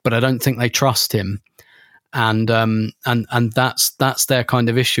 but I don't think they trust him. And that's their kind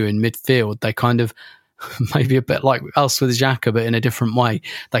of issue in midfield. They kind of, maybe a bit like us with Xhaka, but in a different way.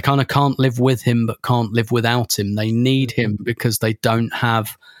 They kind of can't live with him, but can't live without him. They need him because they don't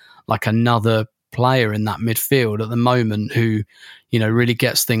have like another player in that midfield at the moment who, really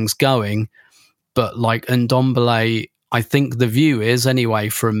gets things going. But like Ndombele, I think the view is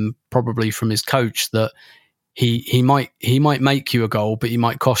anyway probably from his coach that he might make you a goal, but he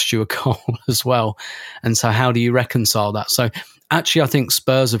might cost you a goal as well. And so how do you reconcile that? So actually, I think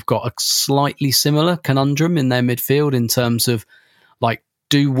Spurs have got a slightly similar conundrum in their midfield in terms of like,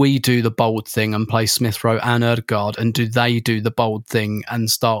 do we do the bold thing and play Smith Rowe and Ødegaard, and do they do the bold thing and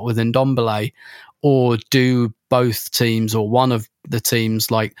start with Ndombele, or do both teams or one of the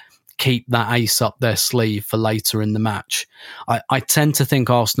teams like keep that ace up their sleeve for later in the match? I tend to think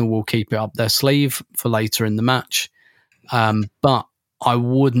Arsenal will keep it up their sleeve for later in the match, but I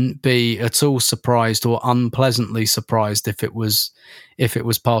wouldn't be at all surprised or unpleasantly surprised if it was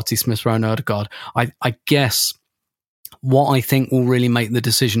Partey, Smith Rowe and Ødegaard. I guess what I think will really make the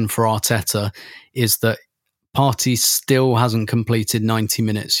decision for Arteta is that Partey still hasn't completed 90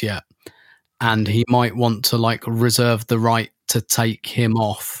 minutes yet, and he might want to like reserve the right to take him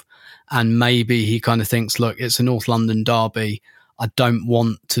off. And maybe he kind of thinks, look, it's a North London derby. I don't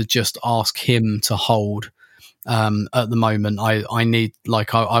want to just ask him to hold at the moment. I need,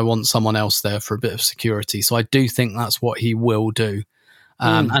 like, I want someone else there for a bit of security. So I do think that's what he will do.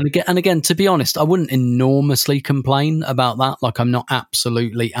 And again, to be honest, I wouldn't enormously complain about that. Like, I'm not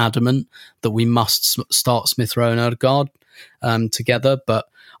absolutely adamant that we must start Smith Rowe and Ødegaard together, but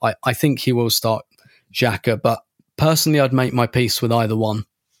I think he will start Xhaka. But personally, I'd make my peace with either one.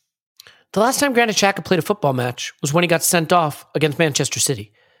 The last time Granit Xhaka played a football match was when he got sent off against Manchester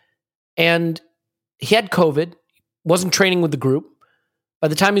City. And he had COVID, wasn't training with the group. By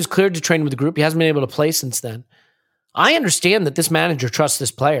the time he was cleared to train with the group, he hasn't been able to play since then. I understand that this manager trusts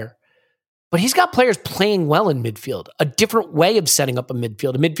this player, but he's got players playing well in midfield, a different way of setting up a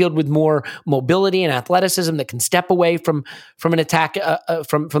midfield with more mobility and athleticism that can step away from an attack,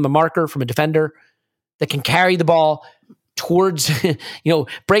 from the marker, from a defender, that can carry the ball towards,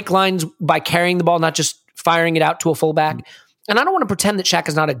 break lines by carrying the ball, not just firing it out to a fullback. And I don't want to pretend that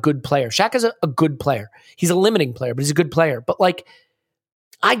Xhaka's not a good player. Xhaka's a good player. He's a limiting player, but he's a good player. But like,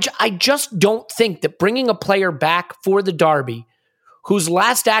 I just don't think that bringing a player back for the derby whose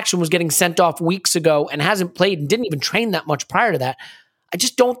last action was getting sent off weeks ago and hasn't played and didn't even train that much prior to that, I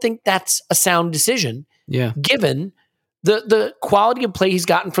just don't think that's a sound decision. Yeah, given the quality of play he's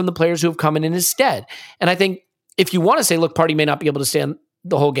gotten from the players who have come in his stead. And I think if you want to say, look, Partey may not be able to stand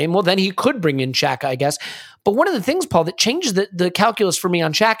the whole game, well, then he could bring in Xhaka, I guess. But one of the things, Paul, that changes the calculus for me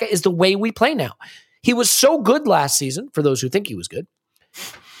on Xhaka is the way we play now. He was so good last season, for those who think he was good,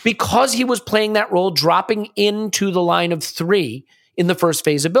 because he was playing that role, dropping into the line of three in the first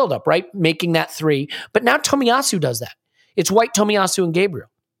phase of buildup, right? Making that three. But now Tomiyasu does that. It's White, Tomiyasu, and Gabriel.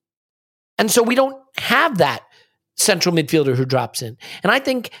 And so we don't have that central midfielder who drops in. And I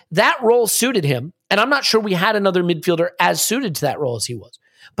think that role suited him. And I'm not sure we had another midfielder as suited to that role as he was.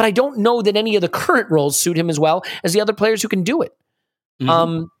 But I don't know that any of the current roles suit him as well as the other players who can do it.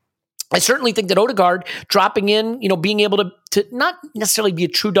 Mm-hmm. I certainly think that Ødegaard dropping in, being able to not necessarily be a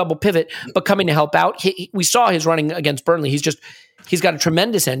true double pivot, but coming to help out. We saw his running against Burnley. He's got a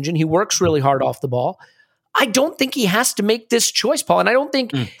tremendous engine. He works really hard off the ball. I don't think he has to make this choice, Paul. And I don't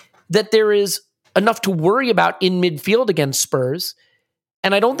think that there is enough to worry about in midfield against Spurs.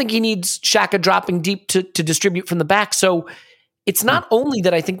 And I don't think he needs Xhaka dropping deep to distribute from the back. So it's not only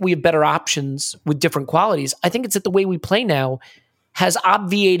that I think we have better options with different qualities. I think it's that the way we play now has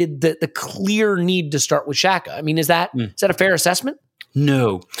obviated the clear need to start with Xhaka. I mean, is that a fair assessment?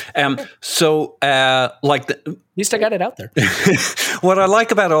 No. At least I got it out there. What I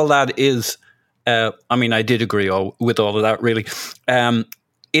like about all that is, I did agree with all of that, really.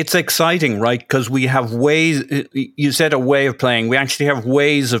 It's exciting, right? Because we have ways, you said a way of playing. We actually have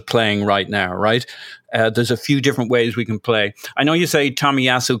ways of playing right now, right? There's a few different ways we can play. I know you say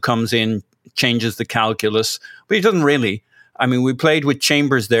Tomiyasu comes in, changes the calculus, but he doesn't really. I mean, we played with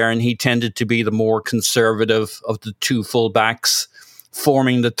Chambers there, and he tended to be the more conservative of the two fullbacks,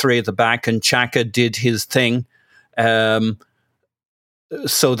 forming the three at the back, and Xhaka did his thing.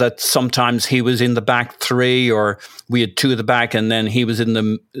 So that sometimes he was in the back three, or we had two at the back, and then he was in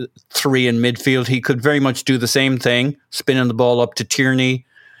the three in midfield. He could very much do the same thing, spinning the ball up to Tierney,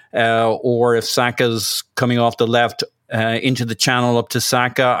 or if Saka's coming off the left, into the channel up to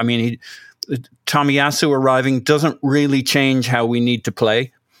Saka. I mean, Tomiyasu arriving doesn't really change how we need to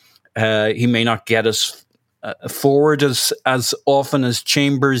play. He may not get us forward as often as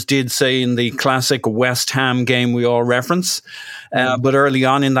Chambers did, say, in the classic West Ham game we all reference. But early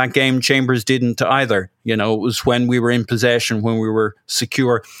on in that game, Chambers didn't either. You know, it was when we were in possession, when we were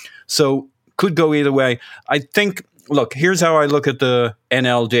secure. So could go either way. I think, look, here's how I look at the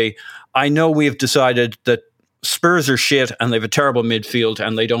NLD. I know we've decided that Spurs are shit and they have a terrible midfield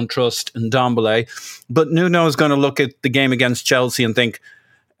and they don't trust Ndombele. But Nuno is going to look at the game against Chelsea and think,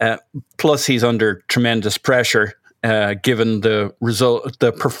 plus he's under tremendous pressure given the result,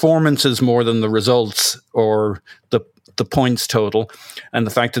 the performances more than the results or the points total, and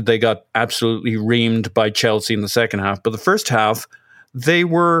the fact that they got absolutely reamed by Chelsea in the second half. But the first half, you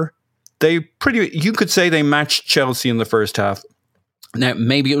could say they matched Chelsea in the first half. Now,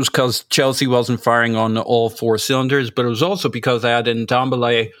 maybe it was because Chelsea wasn't firing on all four cylinders, but it was also because they had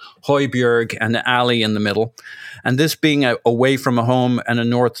Ndombele, Højbjerg, and Ali in the middle. And this being away from a home and a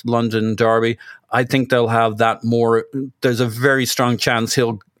North London derby, I think they'll have that more. There's a very strong chance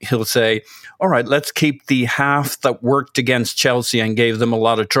he'll say, all right, let's keep the half that worked against Chelsea and gave them a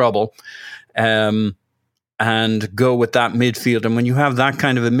lot of trouble, and go with that midfield. And when you have that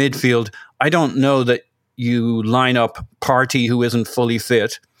kind of a midfield, I don't know that you line up Partey, who isn't fully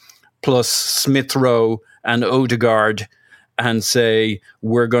fit, plus Smith Rowe and Odegaard, and say,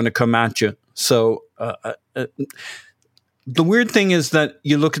 we're going to come at you. So the weird thing is that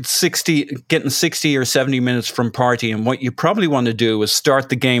you look at getting 60 or 70 minutes from Partey, and what you probably want to do is start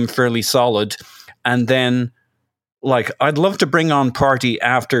the game fairly solid, and then, like, I'd love to bring on Partey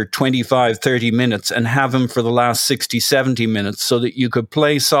after 25, 30 minutes and have him for the last 60, 70 minutes so that you could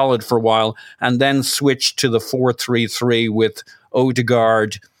play solid for a while and then switch to the 4-3-3 with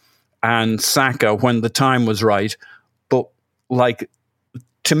Odegaard and Saka when the time was right. But, like,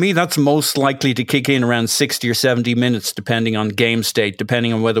 to me, that's most likely to kick in around 60 or 70 minutes, depending on game state,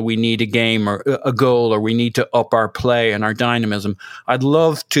 depending on whether we need a game or a goal or we need to up our play and our dynamism. I'd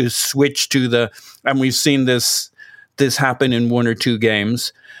love to switch to and we've seen this happen in one or two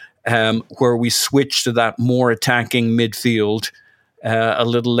games, where we switch to that more attacking midfield a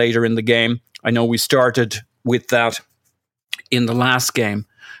little later in the game. I know we started with that in the last game,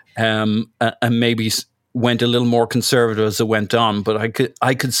 and maybe went a little more conservative as it went on. But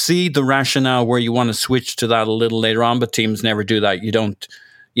I could see the rationale where you want to switch to that a little later on. But teams never do that. You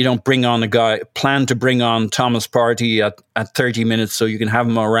don't bring on plan to bring on Thomas Partey at 30 minutes so you can have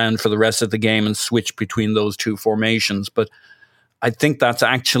him around for the rest of the game and switch between those two formations. But I think that's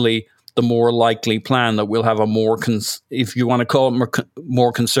actually the more likely plan, that we'll have a more, if you want to call it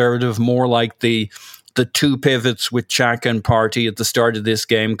more conservative, more like the two pivots with Xhaka and Partey at the start of this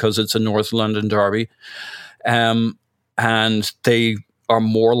game, because it's a North London derby. And they are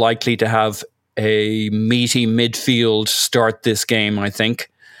more likely to have a meaty midfield start this game, I think.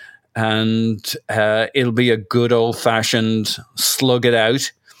 And it'll be a good old-fashioned slug it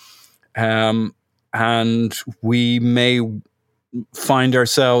out. And we may find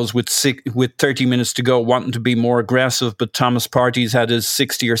ourselves with 30 minutes to go wanting to be more aggressive, but Thomas Partey's had his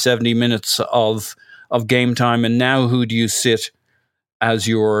 60 or 70 minutes of game time, and now who do you sit as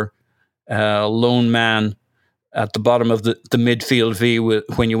your lone man at the bottom of the midfield V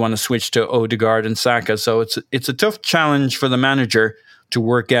when you want to switch to Odegaard and Saka? So it's a tough challenge for the manager to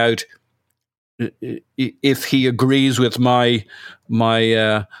work out if he agrees with my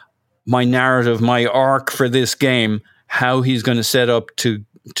narrative, my arc for this game, how he's going to set up to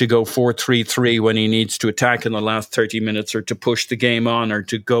go 4-3-3 when he needs to attack in the last 30 minutes, or to push the game on, or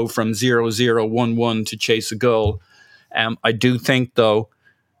to go from 0-0, 1-1 to chase a goal. I do think, though,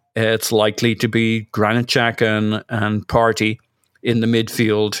 it's likely to be Granit Xhaka and Partey in the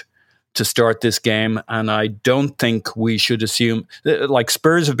midfield to start this game. And I don't think we should assume, like,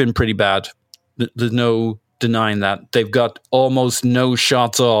 Spurs have been pretty bad. There's no denying that. They've got almost no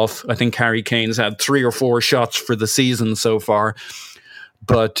shots off. I think Harry Kane's had 3 or 4 shots for the season so far.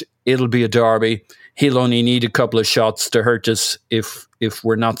 But it'll be a derby. He'll only need a couple of shots to hurt us if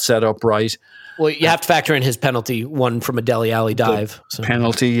we're not set up right. Well, you have to factor in his penalty, one from a Dele Alli dive. So.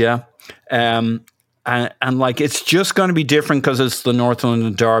 Penalty, yeah. And like, it's just going to be different because it's the North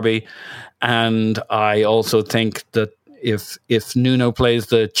London derby. And I also think that if Nuno plays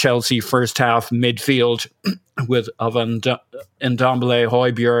the Chelsea first half midfield of Ndombele,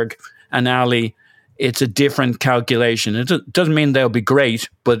 Højbjerg, and Ali, it's a different calculation. It doesn't mean they'll be great,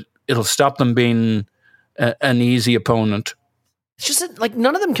 but it'll stop them being an easy opponent. It's just like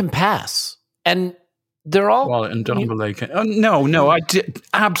none of them can pass. And they're all... Well, Ndombele can... No, I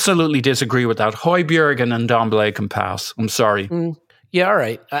absolutely disagree with that. Højbjerg and Ndombele can pass. I'm sorry. Yeah, all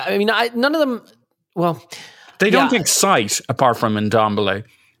right. I mean, none of them. Well, they don't excite apart from Ndombele,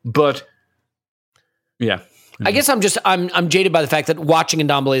 but yeah. I guess I'm jaded by the fact that watching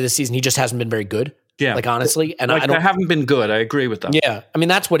Ndombele this season, he just hasn't been very good. Yeah, like honestly, and like, they haven't been good. I agree with that. Yeah, I mean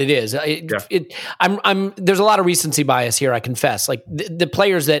that's what it is. There's a lot of recency bias here. I confess. Like the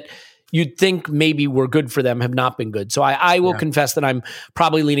players that you'd think maybe were good for them have not been good. So I will confess that I'm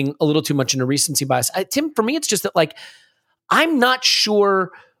probably leaning a little too much into recency bias. Tim, for me, it's just that like I'm not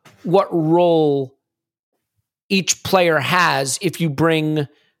sure what role each player has if you bring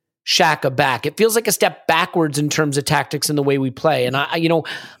Xhaka back. It feels like a step backwards in terms of tactics and the way we play. And I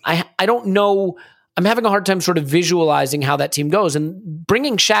don't know. I'm having a hard time sort of visualizing how that team goes. And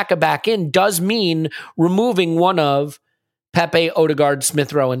bringing Xhaka back in does mean removing one of Pepe, Odegaard,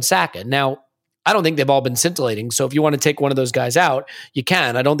 Smith Rowe, and Saka. Now, I don't think they've all been scintillating. So if you want to take one of those guys out, you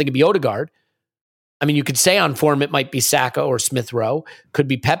can. I don't think it'd be Odegaard. I mean, you could say on form it might be Saka or Smith Rowe. Could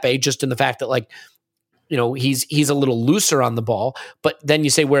be Pepe, just in the fact that like, you know, he's a little looser on the ball. But then you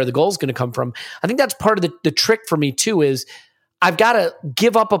say where the goal is going to come from. I think that's part of the trick for me too is I've got to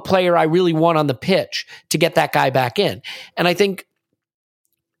give up a player I really want on the pitch to get that guy back in. And I think,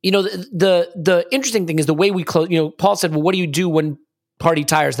 you know, the interesting thing is the way we close, you know, Paul said, well, what do you do when Partey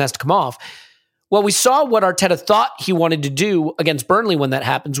tires and has to come off? Well, we saw what Arteta thought he wanted to do against Burnley when that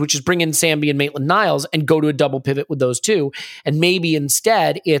happens, which is bring in Sambi and Maitland-Niles and go to a double pivot with those two. And maybe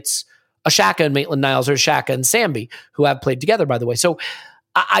instead it's a Xhaka and Maitland-Niles or Xhaka and Sambi, who have played together, by the way. So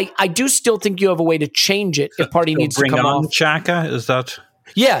I do still think you have a way to change it if Partey needs to come off. Xhaka, is that?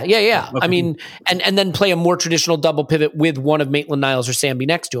 Yeah. Okay. I mean, and then play a more traditional double pivot with one of Maitland-Niles or Sambi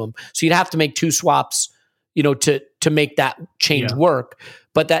next to him. So you'd have to make two swaps, you know, to make that change work.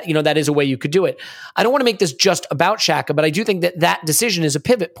 But that, you know, that is a way you could do it. I don't want to make this just about Xhaka, but I do think that decision is a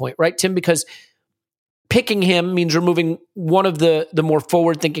pivot point, right, Tim? Because picking him means removing one of the more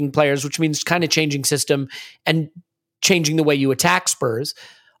forward-thinking players, which means kind of changing system and changing the way you attack Spurs.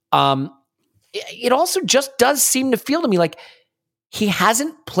 It also just does seem to feel to me like he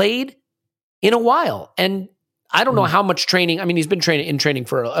hasn't played in a while. And I don't know how much training. I mean, he's been in training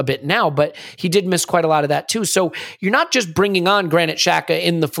for a bit now, but he did miss quite a lot of that too. So you're not just bringing on Granit Xhaka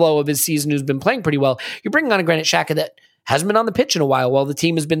in the flow of his season, who's been playing pretty well. You're bringing on a Granit Xhaka that hasn't been on the pitch in a while the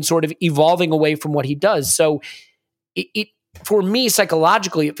team has been sort of evolving away from what he does. So it for me,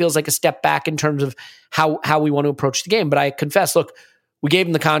 psychologically, it feels like a step back in terms of how we want to approach the game. But I confess, look, we gave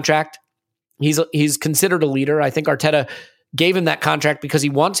him the contract. He's considered a leader. I think Arteta gave him that contract because he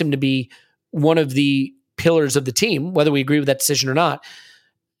wants him to be one of the pillars of the team, whether we agree with that decision or not.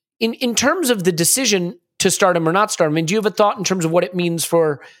 In terms of the decision to start him or not start him, I mean, do you have a thought in terms of what it means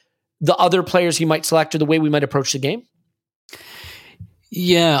for the other players he might select or the way we might approach the game?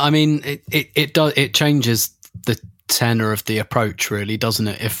 Yeah, I mean, it changes the tenor of the approach, really, doesn't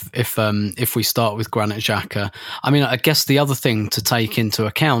it? If we start with Granit Xhaka, I mean, I guess the other thing to take into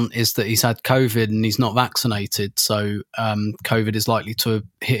account is that he's had COVID and he's not vaccinated, so COVID is likely to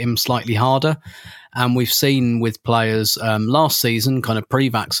hit him slightly harder. And we've seen with players last season, kind of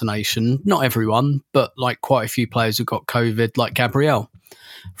pre-vaccination, not everyone, but like quite a few players who got COVID, like Gabriel,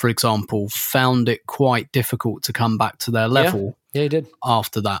 for example, found it quite difficult to come back to their level. Yeah, he did.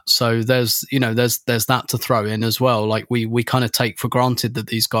 After that. So there's that to throw in as well. Like we kind of take for granted that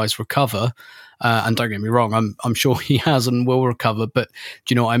these guys recover. And don't get me wrong, I'm sure he has and will recover. But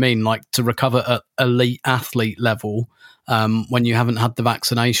do you know what I mean? Like to recover at elite athlete level when you haven't had the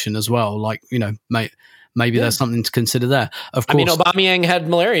vaccination as well. Like, you know, maybe there's something to consider there. Of course, I mean, Aubameyang had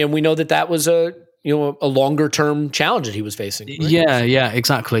malaria, and we know that was a longer term challenge that he was facing. Right? Yeah,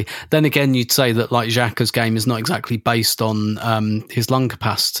 exactly. Then again, you'd say that like Xhaka's game is not exactly based on his lung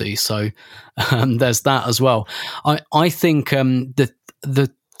capacity, so there's that as well. I think the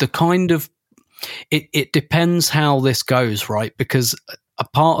kind of it depends how this goes, right? Because a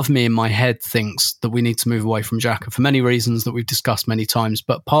part of me in my head thinks that we need to move away from Xhaka for many reasons that we've discussed many times,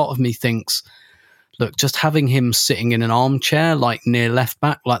 but part of me thinks, look, just having him sitting in an armchair like near left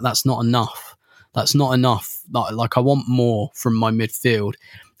back, like that's not enough. That's not enough. Like I want more from my midfield.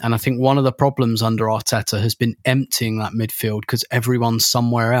 And I think one of the problems under Arteta has been emptying that midfield because everyone's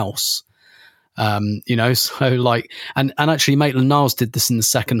somewhere else. So like, and actually Maitland-Niles did this in the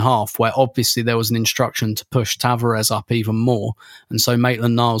second half where obviously there was an instruction to push Tavares up even more. And so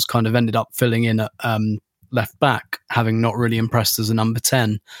Maitland-Niles kind of ended up filling in at left back, having not really impressed as a number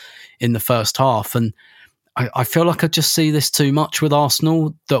 10 in the first half. And I feel like I just see this too much with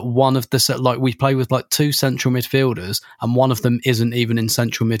Arsenal, that one of the, like we play with like two central midfielders and one of them isn't even in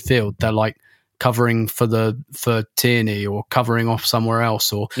central midfield. They're like covering for Tierney or covering off somewhere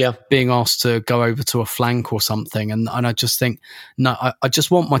else, or being asked to go over to a flank or something. And I just think, no, I just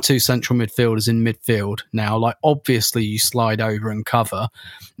want my two central midfielders in midfield now. Like, obviously you slide over and cover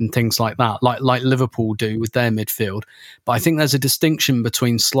and things like that, like Liverpool do with their midfield. But I think there's a distinction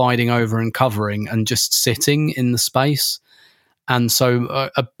between sliding over and covering and just sitting in the space. And so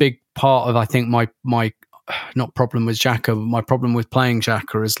a big part of, I think, my not problem with Xhaka, but my problem with playing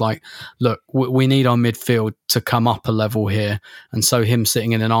Xhaka is like, look, we need our midfield to come up a level here. And so him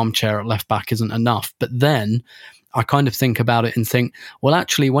sitting in an armchair at left back isn't enough. But then I kind of think about it and think, well,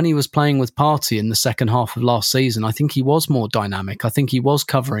 actually, when he was playing with Partey in the second half of last season, I think he was more dynamic. I think he was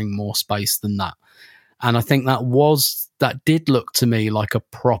covering more space than that. And I think that did look to me like a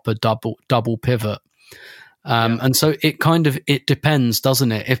proper double pivot. And so it depends,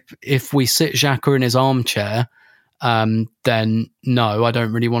 doesn't it? If we sit Xhaka in his armchair, then no, I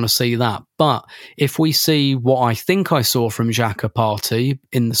don't really want to see that. But if we see what I think I saw from Xhaka Partey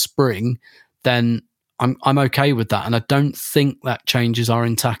in the spring, then I'm okay with that. And I don't think that changes our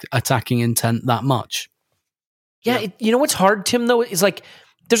attacking intent that much. Yeah. You know what's hard, Tim, though, is like,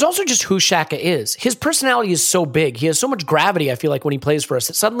 there's also just who Xhaka is. His personality is so big. He has so much gravity, I feel like, when he plays for us.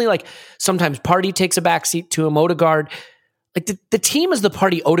 That suddenly, like, sometimes Partey takes a backseat to him, Odegaard. Like, the team is the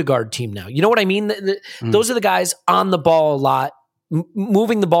Partey Odegaard team now. You know what I mean? Those are the guys on the ball a lot,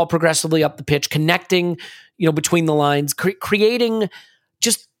 moving the ball progressively up the pitch, connecting, between the lines, creating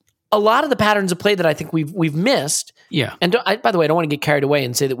just a lot of the patterns of play that I think we've missed. Yeah. And by the way, I don't want to get carried away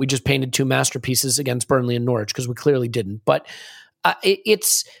and say that we just painted two masterpieces against Burnley and Norwich, because we clearly didn't. But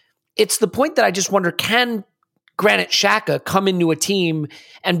it's the point that I just wonder, can Granit Xhaka come into a team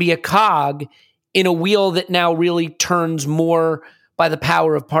and be a cog in a wheel that now really turns more by the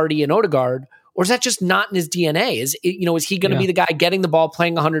power of Partey and Odegaard, or is that just not in his DNA? Is he going to be the guy getting the ball,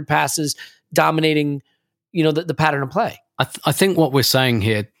 playing 100 passes, dominating, the pattern of play? I think what we're saying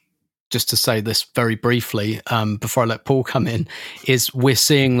here, just to say this very briefly, before I let Paul come in, is we're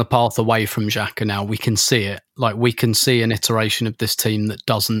seeing the path away from Xhaka now. We can see it. Like, we can see an iteration of this team that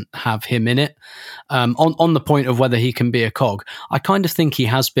doesn't have him in it. On the point of whether he can be a cog, I kind of think he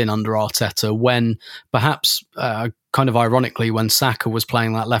has been under Arteta, when perhaps kind of ironically, when Saka was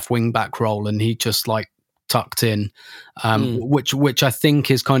playing that left wing back role and he just like tucked in, which I think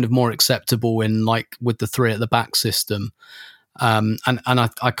is kind of more acceptable in, like, with the three at the back system. And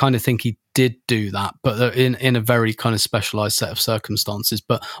I kind of think he did do that, but in a very kind of specialised set of circumstances.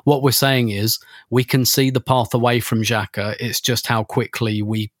 But what we're saying is we can see the path away from Xhaka. It's just how quickly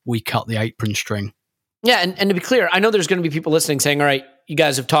we cut the apron string. Yeah, and to be clear, I know there's going to be people listening saying, all right, you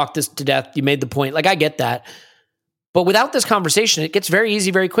guys have talked this to death. You made the point. Like, I get that. But without this conversation, it gets very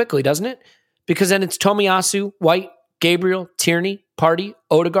easy very quickly, doesn't it? Because then it's Tomiyasu, White, Gabriel, Tierney, Partey,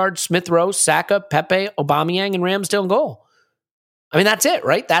 Odegaard, Smith Rowe, Saka, Pepe, Aubameyang, and Ramsdale in goal. I mean, that's it,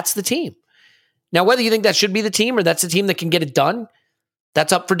 right? That's the team. Now, whether you think that should be the team or that's the team that can get it done,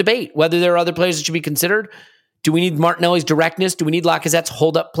 that's up for debate. Whether there are other players that should be considered. Do we need Martinelli's directness? Do we need Lacazette's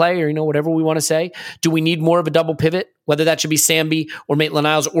hold-up play, or whatever we want to say? Do we need more of a double pivot? Whether that should be Sambi or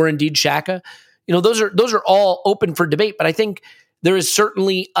Maitland-Niles or indeed Xhaka. Those are all open for debate. But I think there is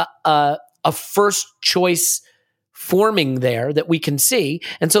certainly a first choice forming there that we can see.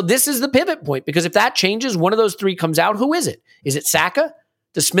 And so this is the pivot point, because if that changes, one of those three comes out, who is it? Is it Saka?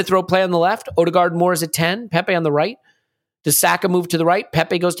 Does Smith Rowe play on the left? Odegaard more as a 10? Pepe on the right? Does Saka move to the right?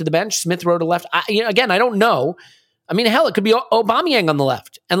 Pepe goes to the bench? Smith Rowe to left? Again, I don't know. I mean, hell, it could be Aubameyang on the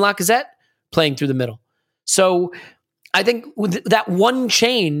left and Lacazette playing through the middle. So I think that one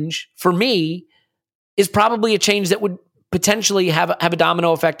change for me is probably a change that would potentially have a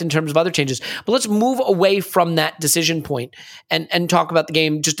domino effect in terms of other changes. But let's move away from that decision point and talk about the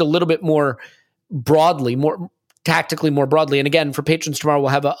game just a little bit more broadly, more tactically, more broadly. And again, for patrons tomorrow, we'll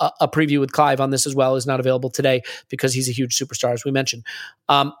have a preview with Clive on this as well. Is not available today because he's a huge superstar, as we mentioned.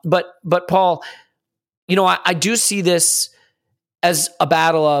 But Paul, I do see this as a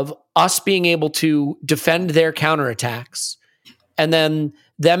battle of us being able to defend their counterattacks and then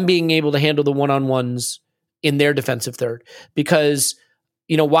them being able to handle the one-on-ones in their defensive third, because,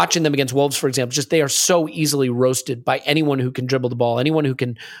 watching them against Wolves, for example, just they are so easily roasted by anyone who can dribble the ball, anyone who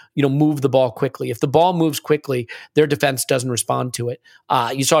can, move the ball quickly. If the ball moves quickly, their defense doesn't respond to it.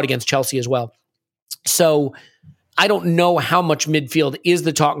 You saw it against Chelsea as well. So I don't know how much midfield is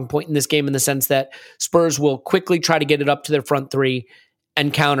the talking point in this game, in the sense that Spurs will quickly try to get it up to their front three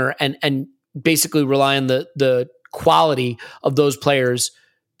and counter and basically rely on the quality of those players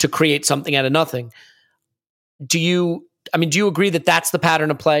to create something out of nothing. Do you agree that that's the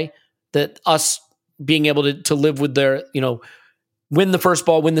pattern of play, that us being able to live with their, win the first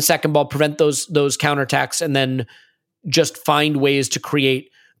ball, win the second ball, prevent those counterattacks, and then just find ways to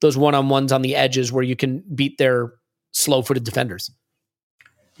create those one-on-ones on the edges where you can beat their slow-footed defenders.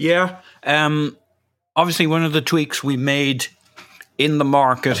 Yeah. Obviously, one of the tweaks we made in the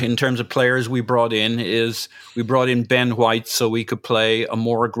market in terms of players we brought in is we brought in Ben White so we could play a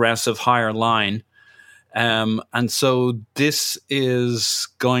more aggressive, higher line. And so this is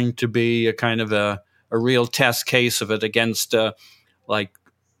going to be a kind of a real test case of it against,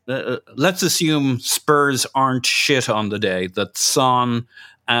 let's assume Spurs aren't shit on the day, that Son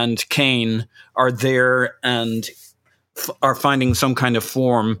and Kane are there and are finding some kind of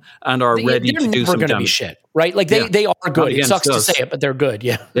form and are ready to do some damage. They're never going to be shit, right? Like they are good. It sucks to say it, but they're good.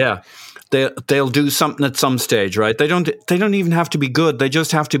 Yeah. Yeah. They'll do something at some stage, right? They don't even have to be good. They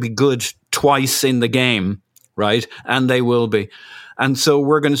just have to be good twice in the game, right? And they will be. And so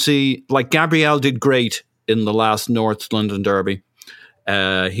we're going to see, like, Gabriel did great in the last North London derby.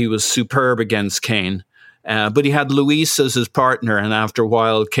 He was superb against Kane. But he had Luis as his partner, and after a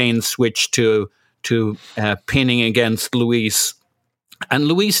while, Kane switched to pinning against Luis. And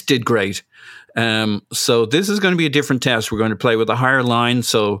Luis did great. So this is going to be a different test. We're going to play with a higher line,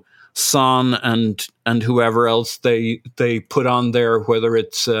 so Son and whoever else they put on there, whether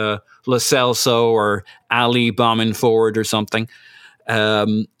it's Lo Celso or Ali bombing forward or something,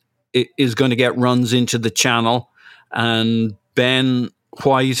 it is going to get runs into the channel. And Ben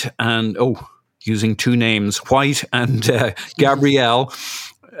White and, using two names, White and Gabriel.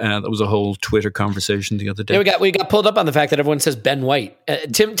 That was a whole Twitter conversation the other day. Yeah, we got pulled up on the fact that everyone says Ben White.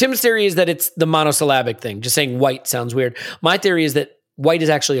 Tim's theory is that it's the monosyllabic thing. Just saying White sounds weird. My theory is that White is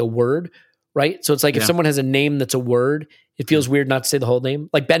actually a word, right? So it's like if someone has a name that's a word, it feels weird not to say the whole name.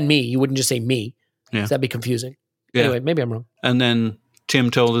 Like Ben Me, you wouldn't just say me. Yeah. That'd be confusing. Yeah. Anyway, maybe I'm wrong. And then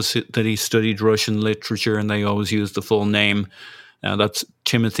Tim told us that he studied Russian literature and they always use the full name. That's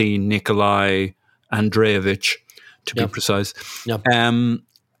Timothy Nikolai Andreevich, to be precise. Yep.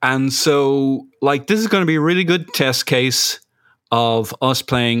 And so, like, this is going to be a really good test case of us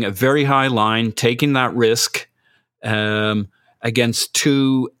playing a very high line, taking that risk against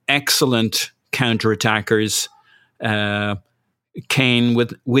two excellent counterattackers. Kane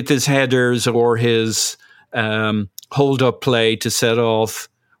with his headers or his hold-up play to set off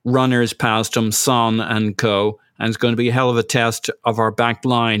runners past him, Son and co. And it's going to be a hell of a test of our back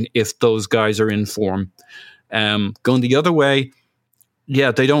line if those guys are in form. Going the other way,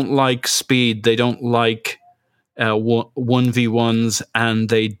 they don't like speed. They don't like 1v1s, and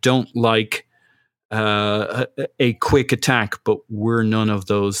they don't like a quick attack. But we're none of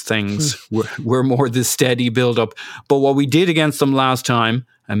those things. We're more the steady build-up. But what we did against them last time,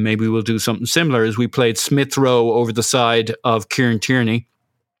 and maybe we'll do something similar, is we played Smith Rowe over the side of Kieran Tierney,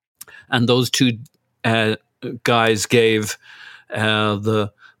 and those two guys gave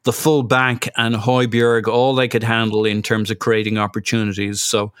the full back and Højbjerg all they could handle in terms of creating opportunities.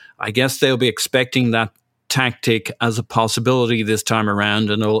 So I guess they'll be expecting that tactic as a possibility this time around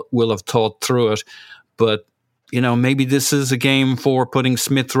and will have thought through it. But, maybe this is a game for putting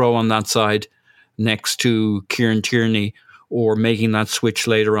Smith Rowe on that side next to Kieran Tierney or making that switch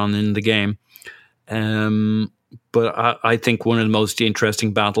later on in the game. But I think one of the most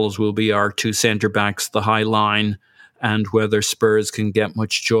interesting battles will be our two centre-backs, the high line, and whether Spurs can get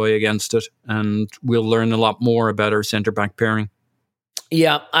much joy against it. And we'll learn a lot more about our centre-back pairing.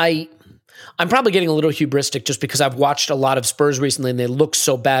 Yeah, I'm probably getting a little hubristic just because I've watched a lot of Spurs recently and they look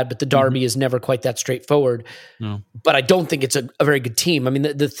so bad, but the derby is never quite that straightforward. No. But I don't think it's a very good team. I mean,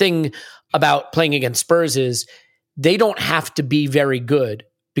 the thing about playing against Spurs is they don't have to be very good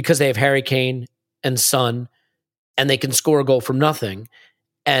because they have Harry Kane and Son, and they can score a goal from nothing.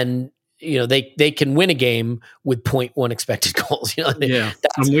 And they can win a game with 0.1 expected goals. And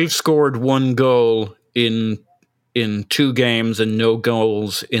we've scored one goal in 2 games and no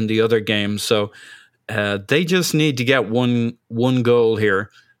goals in the other games. So they just need to get one goal here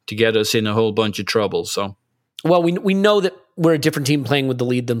to get us in a whole bunch of trouble. So, well, we know that we're a different team playing with the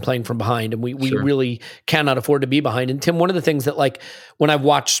lead than playing from behind, and we really cannot afford to be behind. And Tim, one of the things that, like, when I've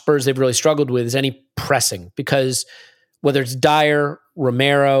watched Spurs, they've really struggled with is any pressing, because whether it's Dyer,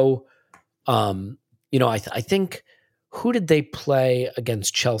 Romero. I think, who did they play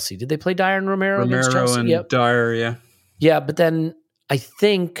against Chelsea? Did they play Dyer and Romero against Chelsea? Romero and Dyer, yeah. Yeah, but then I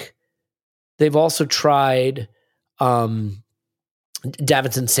think they've also tried Davinson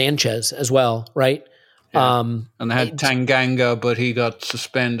Sanchez as well, right? Yeah. And they had Tanganga, but he got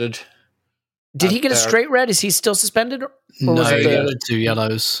suspended. Did he get a straight red? Is he still suspended? No, he got 2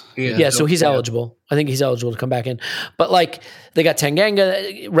 yellows. Yeah, so he's eligible. I think he's eligible to come back in. But, like, they got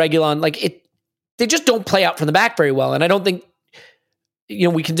Tanganga, Reguilon. Like, they just don't play out from the back very well. And I don't think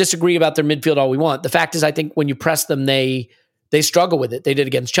we can disagree about their midfield all we want. The fact is, I think when you press them, they struggle with it. They did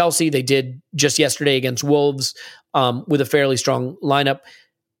against Chelsea. They did just yesterday against Wolves with a fairly strong lineup.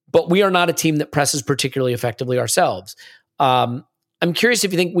 But we are not a team that presses particularly effectively ourselves. I'm curious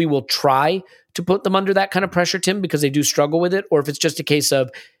if you think we will try to put them under that kind of pressure, Tim, because they do struggle with it, or if it's just a case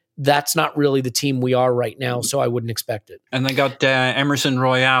of that's not really the team we are right now, so I wouldn't expect it. And they got Emerson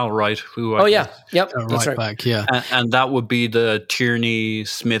Royale, right? Yep, that's right. Back, yeah. And that would be the Tierney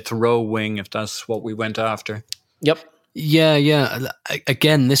Smith Rowe wing, if that's what we went after. Yep. Yeah.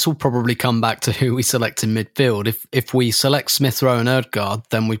 Again, this will probably come back to who we select in midfield. If we select Smith Rowe and Ødegaard,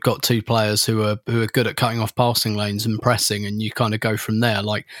 then we've got two players who are good at cutting off passing lanes and pressing, and you kind of go from there.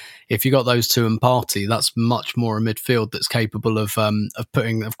 Like if you got those two and Partey, that's much more a midfield that's capable of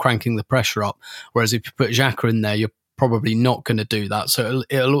cranking the pressure up. Whereas if you put Xhaka in there, you're probably not going to do that. So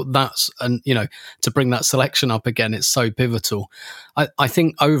to bring that selection up again, it's so pivotal. I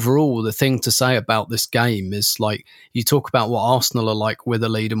think overall the thing to say about this game is, like, you talk about what Arsenal are like with a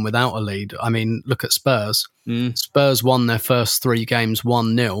lead and without a lead. I mean, look at Spurs. Spurs won their first 3 games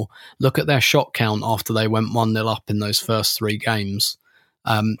 1-0. Look at their shot count after they went 1-0 up in those first 3 games.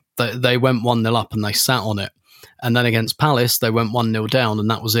 They went 1-0 up and they sat on it. And then against Palace, they went 1-0 down, and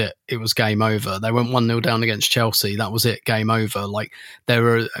that was it. It was game over. They went 1-0 down against Chelsea. That was it, game over. Like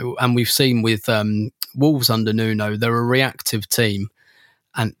and we've seen with Wolves under Nuno, they're a reactive team.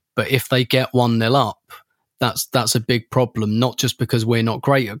 But if they get 1-0 up, that's a big problem. Not just because we're not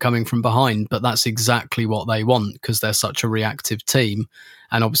great at coming from behind, but that's exactly what they want because they're such a reactive team.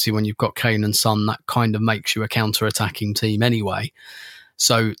 And obviously, when you've got Kane and Son, that kind of makes you a counter-attacking team anyway.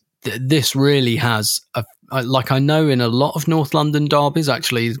 So this really has I know in a lot of North London derbies,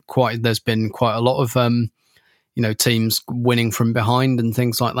 actually, there's been quite a lot of teams winning from behind and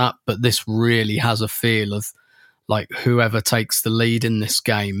things like that. But this really has a feel of like whoever takes the lead in this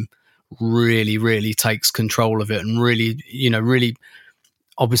game really, really takes control of it, and really,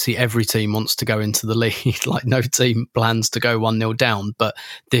 obviously every team wants to go into the lead. Like no team plans to go 1-0 down, but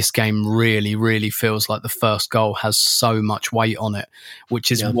this game really, really feels like the first goal has so much weight on it,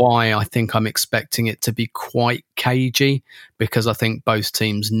 which is why I think I'm expecting it to be quite cagey, because I think both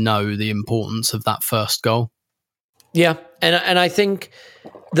teams know the importance of that first goal. Yeah, and I think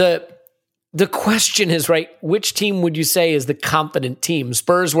the question is, right, which team would you say is the confident team?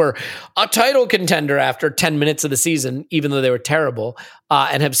 Spurs were a title contender after 10 minutes of the season, even though they were terrible,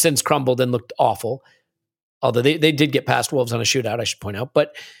 and have since crumbled and looked awful. Although they did get past Wolves on a shootout, I should point out.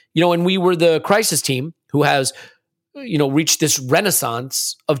 But, and we were the crisis team who has, reached this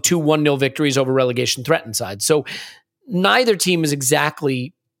renaissance of 2 1-0 victories over relegation threatened sides. So neither team is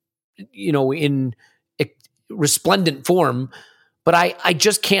exactly, in resplendent form. But I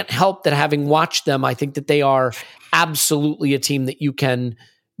just can't help that having watched them, I think that they are absolutely a team that you can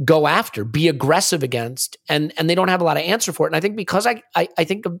go after, be aggressive against, and they don't have a lot of answer for it. And I think because I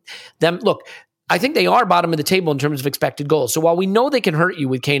think of them, look, I think they are bottom of the table in terms of expected goals. So while we know they can hurt you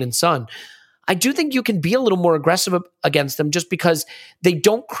with Kane and Son, I do think you can be a little more aggressive against them just because they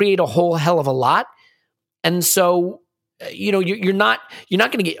don't create a whole hell of a lot. And so, you're not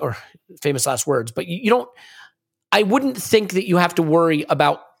going to get, or famous last words, but you don't, I wouldn't think that you have to worry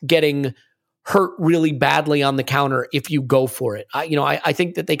about getting hurt really badly on the counter if you go for it. I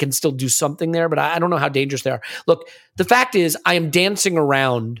think that they can still do something there, but I don't know how dangerous they are. Look, the fact is I am dancing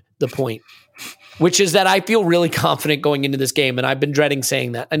around the point, which is that I feel really confident going into this game, and I've been dreading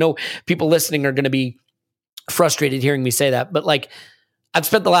saying that. I know people listening are going to be frustrated hearing me say that, but I've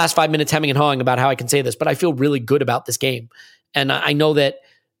spent the last 5 minutes hemming and hawing about how I can say this, but I feel really good about this game. And I know that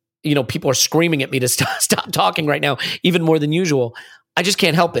people are screaming at me to stop talking right now, even more than usual. I just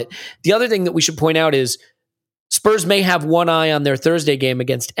can't help it. The other thing that we should point out is Spurs may have one eye on their Thursday game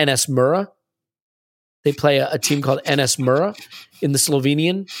against NS Mura. They play a team called NS Mura in the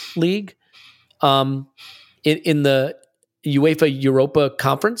Slovenian league, in the UEFA Europa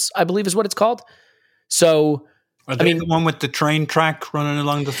Conference, I believe is what it's called. So, Are they the one with the train track running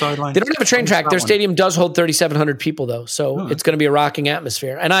along the sideline? They don't have a train track. Their stadium does hold 3,700 people, though, so it's going to be a rocking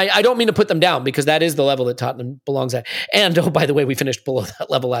atmosphere. And I don't mean to put them down, because that is the level that Tottenham belongs at. And, oh, by the way, we finished below that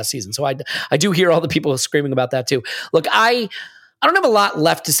level last season, so I do hear all the people screaming about that too. Look, I don't have a lot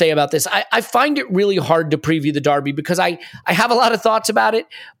left to say about this. I find it really hard to preview the derby because I have a lot of thoughts about it,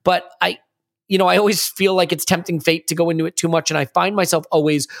 but I always feel like it's tempting fate to go into it too much, and I find myself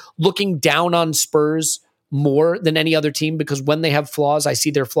always looking down on Spurs more than any other team, because when they have flaws, I see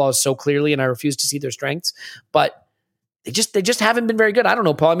their flaws so clearly and I refuse to see their strengths. But they just haven't been very good. I don't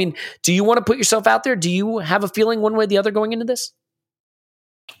know, Paul. I mean, do you want to put yourself out there? Do you have a feeling one way or the other going into this?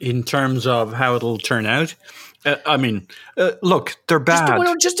 in terms of how it'll turn out. Look, they're bad.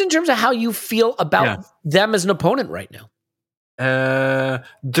 Just in terms of how you feel about them as an opponent right now.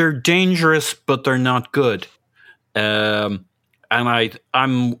 They're dangerous, but they're not good. And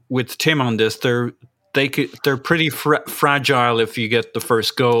I'm with Tim on this. They're pretty fragile if you get the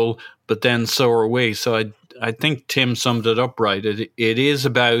first goal, but then so are we. So I think Tim summed it up right. It is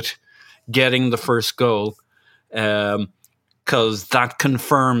about getting the first goal. Because that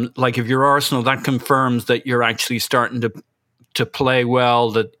confirms, like if you're Arsenal, that confirms that you're actually starting to play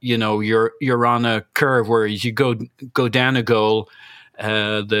well. That you're on a curve, whereas you go down a goal.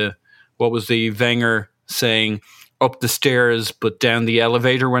 What was the Wenger saying? Up the stairs, but down the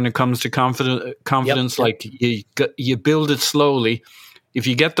elevator when it comes to confidence. Yep. Like you build it slowly. If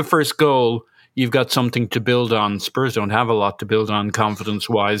you get the first goal, you've got something to build on. Spurs don't have a lot to build on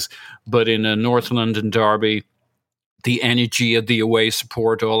confidence-wise, but in a North London derby, the energy of the away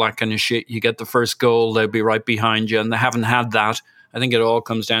support, all that kind of shit. You get the first goal, they'll be right behind you, and they haven't had that. I think it all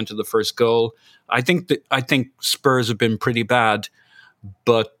comes down to the first goal. I think Spurs have been pretty bad,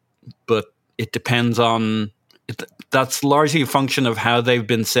 but it depends on. That's largely a function of how they've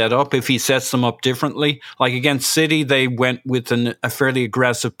been set up. If he sets them up differently, like against City, they went with a fairly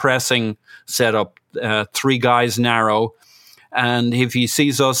aggressive pressing setup, 3 guys narrow, and if he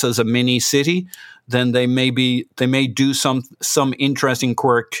sees us as a mini City, then they may do some interesting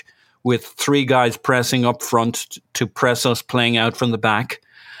quirk with 3 guys pressing up front to press us playing out from the back,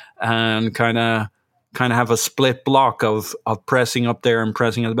 and kind of have a split block of pressing up there and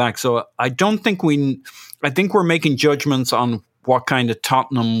pressing at the back. So I think we're making judgments on what kind of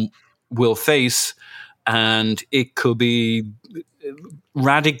Tottenham we'll face, and it could be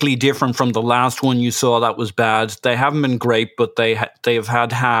radically different from the last one you saw that was bad. They haven't been great, but they've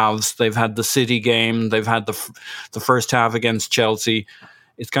had halves. They've had the City game. They've had the first half against Chelsea.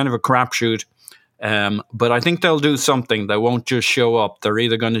 It's kind of a crapshoot. But I think they'll do something. They won't just show up. They're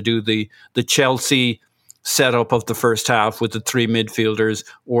either going to do the Chelsea setup of the first half with the 3 midfielders,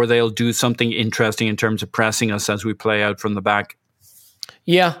 or they'll do something interesting in terms of pressing us as we play out from the back.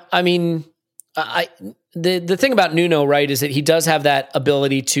 Yeah, I mean, the thing about Nuno, right, is that he does have that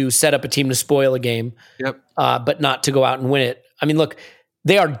ability to set up a team to spoil a game, but not to go out and win it. I mean, look,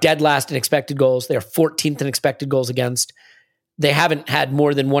 they are dead last in expected goals. They are 14th in expected goals against. They haven't had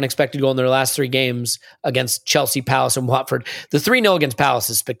more than 1 expected goal in their last 3 games against Chelsea, Palace, and Watford. The 3-0 against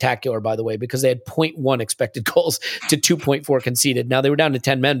Palace is spectacular, by the way, because they had 0.1 expected goals to 2.4 conceded. Now, they were down to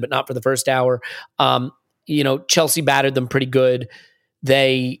 10 men, but not for the first hour. Chelsea battered them pretty good.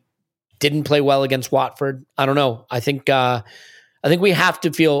 They didn't play well against Watford. I don't know. I think we have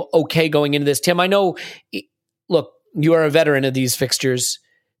to feel okay going into this. Tim, I know, look, you are a veteran of these fixtures.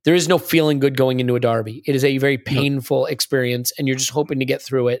 There is no feeling good going into a derby. It is a very painful experience, and you're just hoping to get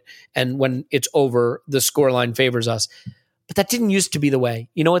through it. And when it's over, the scoreline favors us. But that didn't used to be the way.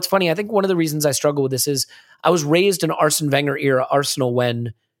 You know, it's funny. I think one of the reasons I struggle with this is I was raised in Arsene Wenger era Arsenal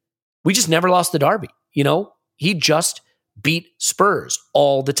when we just never lost the derby. You know, he just beat Spurs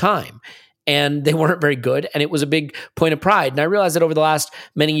all the time. And they weren't very good, and it was a big point of pride. And I realize that over the last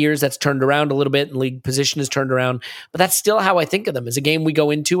many years, that's turned around a little bit, and league position has turned around. But that's still how I think of them, as a game we go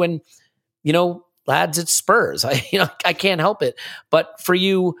into, and, lads, it's Spurs. I can't help it. But for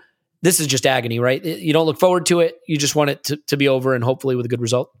you, this is just agony, right? You don't look forward to it. You just want it to be over, and hopefully with a good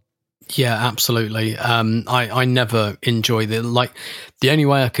result. Yeah, absolutely. I never enjoy the only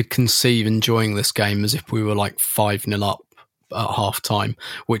way I could conceive enjoying this game is if we were 5-0 up at half time,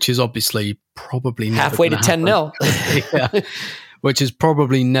 which is obviously probably never halfway to 10-0. Yeah, which is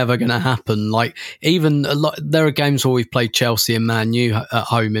probably never going to happen. There are games where we've played Chelsea and Man U at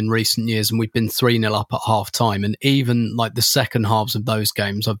home in recent years, and we've been 3-0 up at half time. And even the second halves of those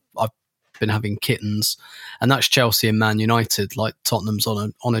games, I've been having kittens, and that's Chelsea and Man United. Tottenham's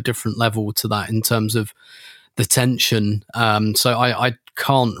on a different level to that in terms of the tension. So I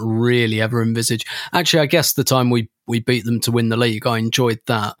can't really ever envisage. Actually, I guess the time we beat them to win the league, I enjoyed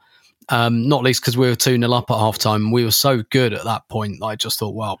that. Not least because we were 2-0 up at half time. We were so good at that point that I just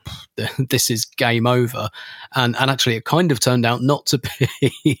thought, well, this is game over. And actually, it kind of turned out not to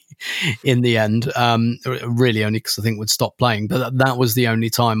be in the end, really only because I think we'd stopped playing. But that was the only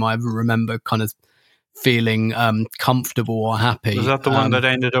time I ever remember kind of feeling comfortable or happy. Was that the one that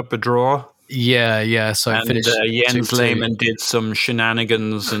ended up a draw? Yeah. So and finished Jens 2-2. Lehmann did some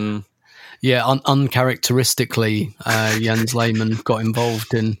shenanigans and Uncharacteristically, Jens Lehmann got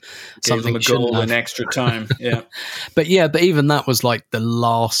involved in something. Gave him a goal in extra time. Yeah, but even that was like the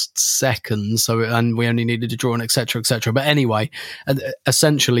last second. So, and we only needed to draw and etc. But anyway,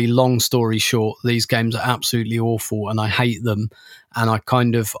 essentially, long story short, these games are absolutely awful, and I hate them. And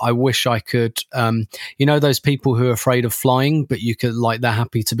I wish I could, those people who are afraid of flying, but you could they're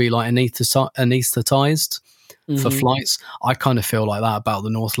happy to be anesthetized for flights. I kind of feel like that about the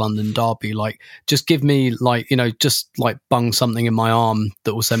North London Derby. Just give me bung something in my arm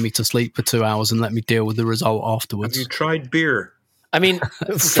that will send me to sleep for 2 hours and let me deal with the result afterwards. Have you tried beer? I mean,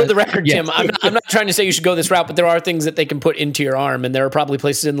 for the record, Tim, I'm not trying to say you should go this route, but there are things that they can put into your arm, and there are probably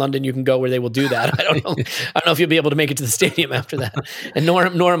places in London you can go where they will do that. I don't know if you'll be able to make it to the stadium after that, and nor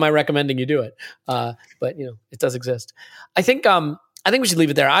am I recommending you do it. But it does exist. I think we should leave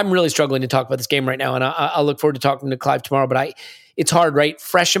it there. I'm really struggling to talk about this game right now, and I'll look forward to talking to Clive tomorrow. But it's hard, right?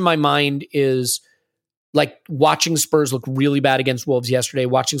 Fresh in my mind is watching Spurs look really bad against Wolves yesterday,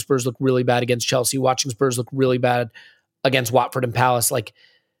 watching Spurs look really bad against Chelsea, watching Spurs look really bad against Watford and Palace.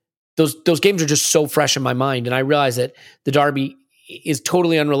 Those games are just so fresh in my mind. And I realize that the Derby is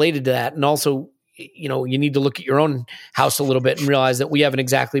totally unrelated to that. And also, you need to look at your own house a little bit and realize that we haven't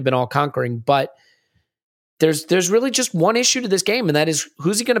exactly been all conquering. But there's really just one issue to this game, and that is,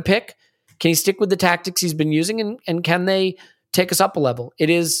 who's he going to pick? Can he stick with the tactics he's been using? And can they take us up a level?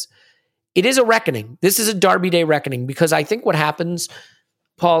 It is a reckoning. This is a Derby Day reckoning, because I think what happens,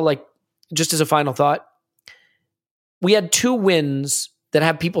 Paul, just as a final thought, we had 2 wins that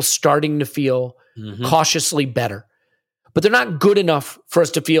have people starting to feel cautiously better, but they're not good enough for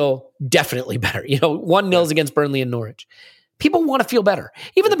us to feel definitely better. 1-0 against Burnley and Norwich. People want to feel better.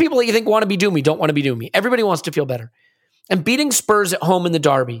 Even the people that you think want to be doomy don't want to be doomy. Everybody wants to feel better. And beating Spurs at home in the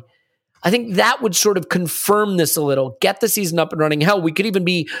Derby, I think that would sort of confirm this a little, get the season up and running. Hell, we could even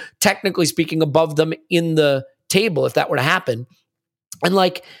be, technically speaking, above them in the table if that were to happen. And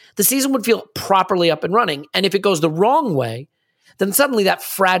the season would feel properly up and running. And if it goes the wrong way, then suddenly that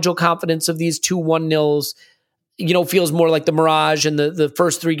fragile confidence of these 2 1-0s, feels more like the mirage, and the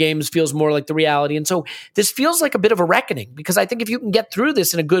first 3 games feels more like the reality. And so this feels like a bit of a reckoning, because I think if you can get through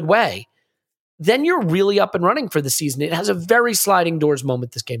this in a good way, then you're really up and running for the season. It has a very sliding doors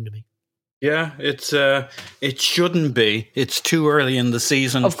moment, this game, to me. Yeah, it shouldn't be. It's too early in the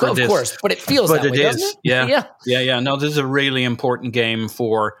season for this. Of course, but it feels that way, doesn't it? Yeah. No, this is a really important game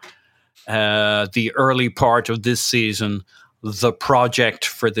for the early part of this season, the project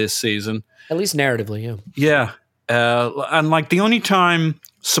for this season. At least narratively, yeah. Yeah. And the only time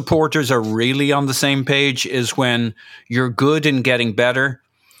supporters are really on the same page is when you're good and getting better,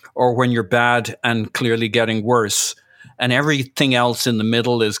 or when you're bad and clearly getting worse. And everything else in the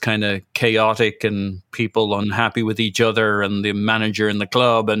middle is kind of chaotic, and people unhappy with each other and the manager and the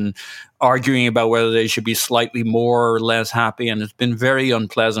club, and arguing about whether they should be slightly more or less happy. And it's been very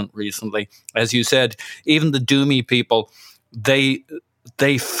unpleasant recently. As you said, even the doomy people, they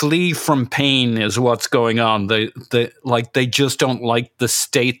flee from pain is what's going on. They just don't like the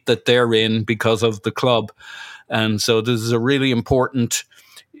state that they're in because of the club. And so this is a really important,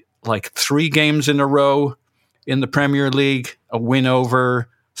 3 games in a row in the Premier League, a win over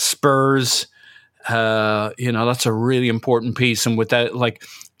Spurs. That's a really important piece. And with that,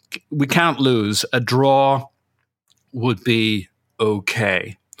 we can't lose. A draw would be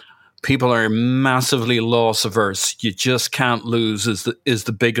okay. People are massively loss averse. You just can't lose is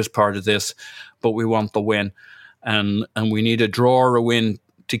the biggest part of this, but we want the win. And we need a draw or a win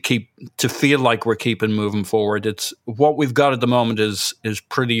to feel like we're keeping moving forward. It's what we've got at the moment is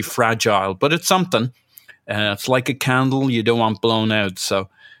pretty fragile, but it's something. It's like a candle you don't want blown out. So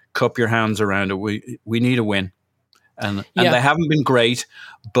cup your hands around it. We need a win. And they haven't been great,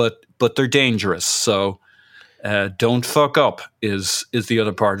 but they're dangerous. So don't fuck up is the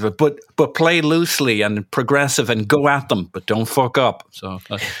other part of it. But play loosely and progressive and go at them, but don't fuck up. So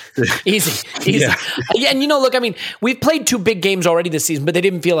easy. Yeah, and look, I mean, we've played 2 big games already this season, but they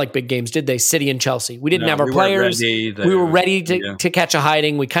didn't feel like big games, did they? City and Chelsea. We didn't have our players. We were ready to catch a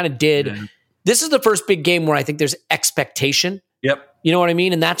hiding. We kind of did. Yeah. This is the first big game where I think there's expectation. Yep. You know what I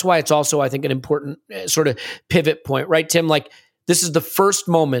mean? And that's why it's also, I think, an important sort of pivot point, right, Tim? This is the first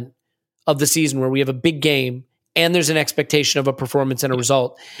moment of the season where we have a big game and there's an expectation of a performance and a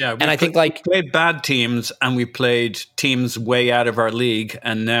result. Yeah. And I think we played bad teams and we played teams way out of our league.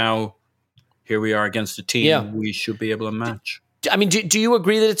 And now here we are against a team we should be able to match. I mean, do you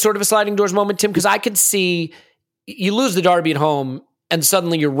agree that it's sort of a sliding doors moment, Tim? Because I could see you lose the Derby at home and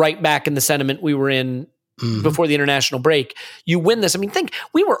suddenly you're right back in the sentiment we were in before the international break. You win this. I mean,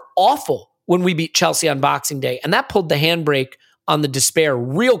 we were awful when we beat Chelsea on Boxing Day, and that pulled the handbrake on the despair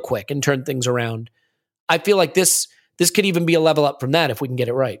real quick and turn things around. I feel like this could even be a level up from that if we can get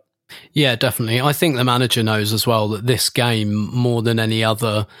it right. Yeah, definitely. I think the manager knows as well that this game, more than any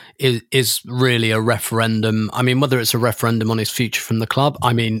other, is really a referendum. I mean, whether it's a referendum on his future from the club,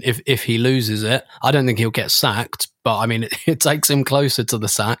 I mean, if he loses it, I don't think he'll get sacked, but I mean, it takes him closer to the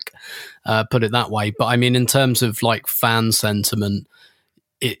sack, put it that way. But I mean, in terms of like fan sentiment,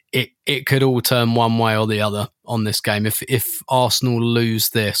 it could all turn one way or the other on this game. If Arsenal lose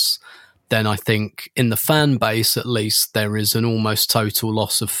this, then I think in the fan base, at least, there is an almost total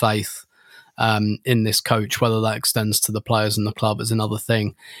loss of faith in this coach. Whether that extends to the players and the club is another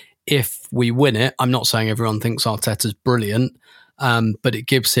thing. If we win it, I'm not saying everyone thinks Arteta's brilliant, but it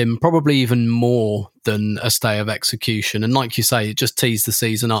gives him probably even more than a stay of execution. And like you say, it just tees the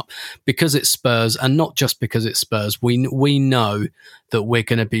season up because it's Spurs, and not just because it's Spurs. We know that we're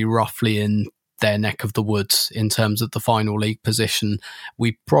going to be roughly in their neck of the woods in terms of the final league position.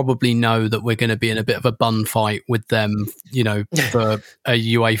 We probably know that we're going to be in a bit of a bun fight with them, you know, for a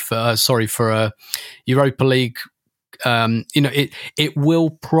Europa League. You know, it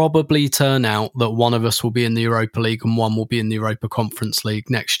will probably turn out that one of us will be in the Europa League and one will be in the Europa Conference League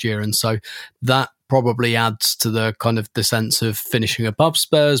next year. And so that probably adds to the kind of the sense of finishing above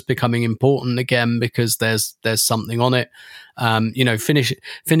Spurs becoming important again, because there's something on it. You know,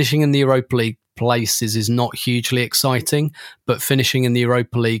 finishing in the Europa League places is not hugely exciting, but finishing in the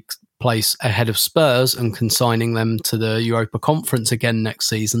Europa League place ahead of Spurs and consigning them to the Europa Conference again next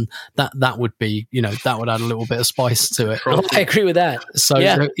season, that would be, you know, that would add a little bit of spice to it. I agree with that. So,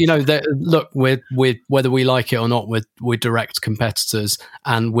 yeah. You know, look, we're whether we like it or not, we're direct competitors,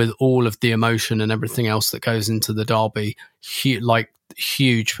 and with all of the emotion and everything else that goes into the derby,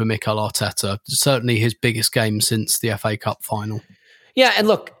 huge for Mikel Arteta. Certainly his biggest game since the FA Cup final. Yeah, and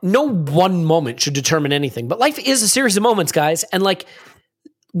look, no one moment should determine anything, but life is a series of moments, guys, and like,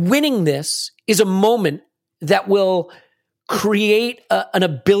 winning this is a moment that will create an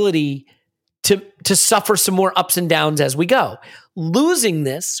ability to suffer some more ups and downs as we go. Losing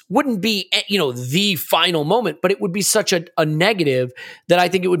this wouldn't be, you know, the final moment, but it would be such a negative that I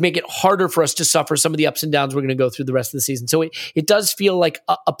think it would make it harder for us to suffer some of the ups and downs we're going to go through the rest of the season. So it does feel like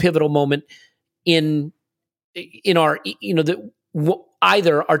a pivotal moment in our, you know,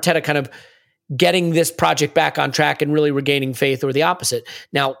 either Arteta kind of getting this project back on track and really regaining faith, or the opposite.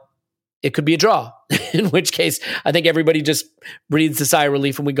 Now, it could be a draw, in which case I think everybody just breathes a sigh of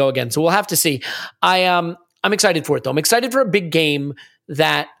relief and we go again. So we'll have to see. I'm excited for it, though. I'm excited for a big game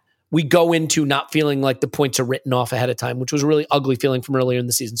that we go into not feeling like the points are written off ahead of time, which was a really ugly feeling from earlier in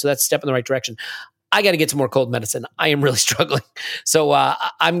the season. So that's a step in the right direction. I got to get some more cold medicine. I am really struggling. So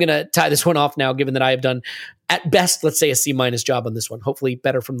I'm going to tie this one off now, given that I have done, at best, let's say a C- job on this one. Hopefully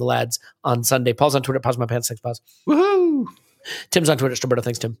better from the lads on Sunday. Paul's on Twitter. Pause my pants. Thanks, Pause. Woohoo! Tim's on Twitter. Roberto.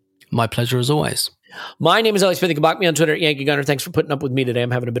 Thanks, Tim. My pleasure as always. My name is Alex Smith. You can block me on Twitter at Yankee Gunner. Thanks for putting up with me today.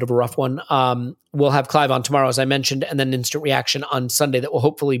 I'm having a bit of a rough one. We'll have Clive on tomorrow, as I mentioned, and then instant reaction on Sunday that will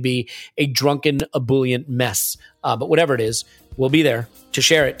hopefully be a drunken, ebullient mess. But whatever it is, we'll be there to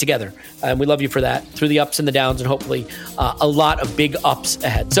share it together. And we love you for that, through the ups and the downs, and hopefully a lot of big ups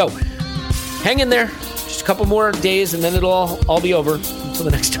ahead. So hang in there. Just a couple more days, and then it'll all be over until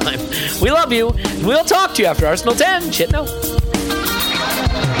the next time. We love you. We'll talk to you after Arsenal 10. Shit, no.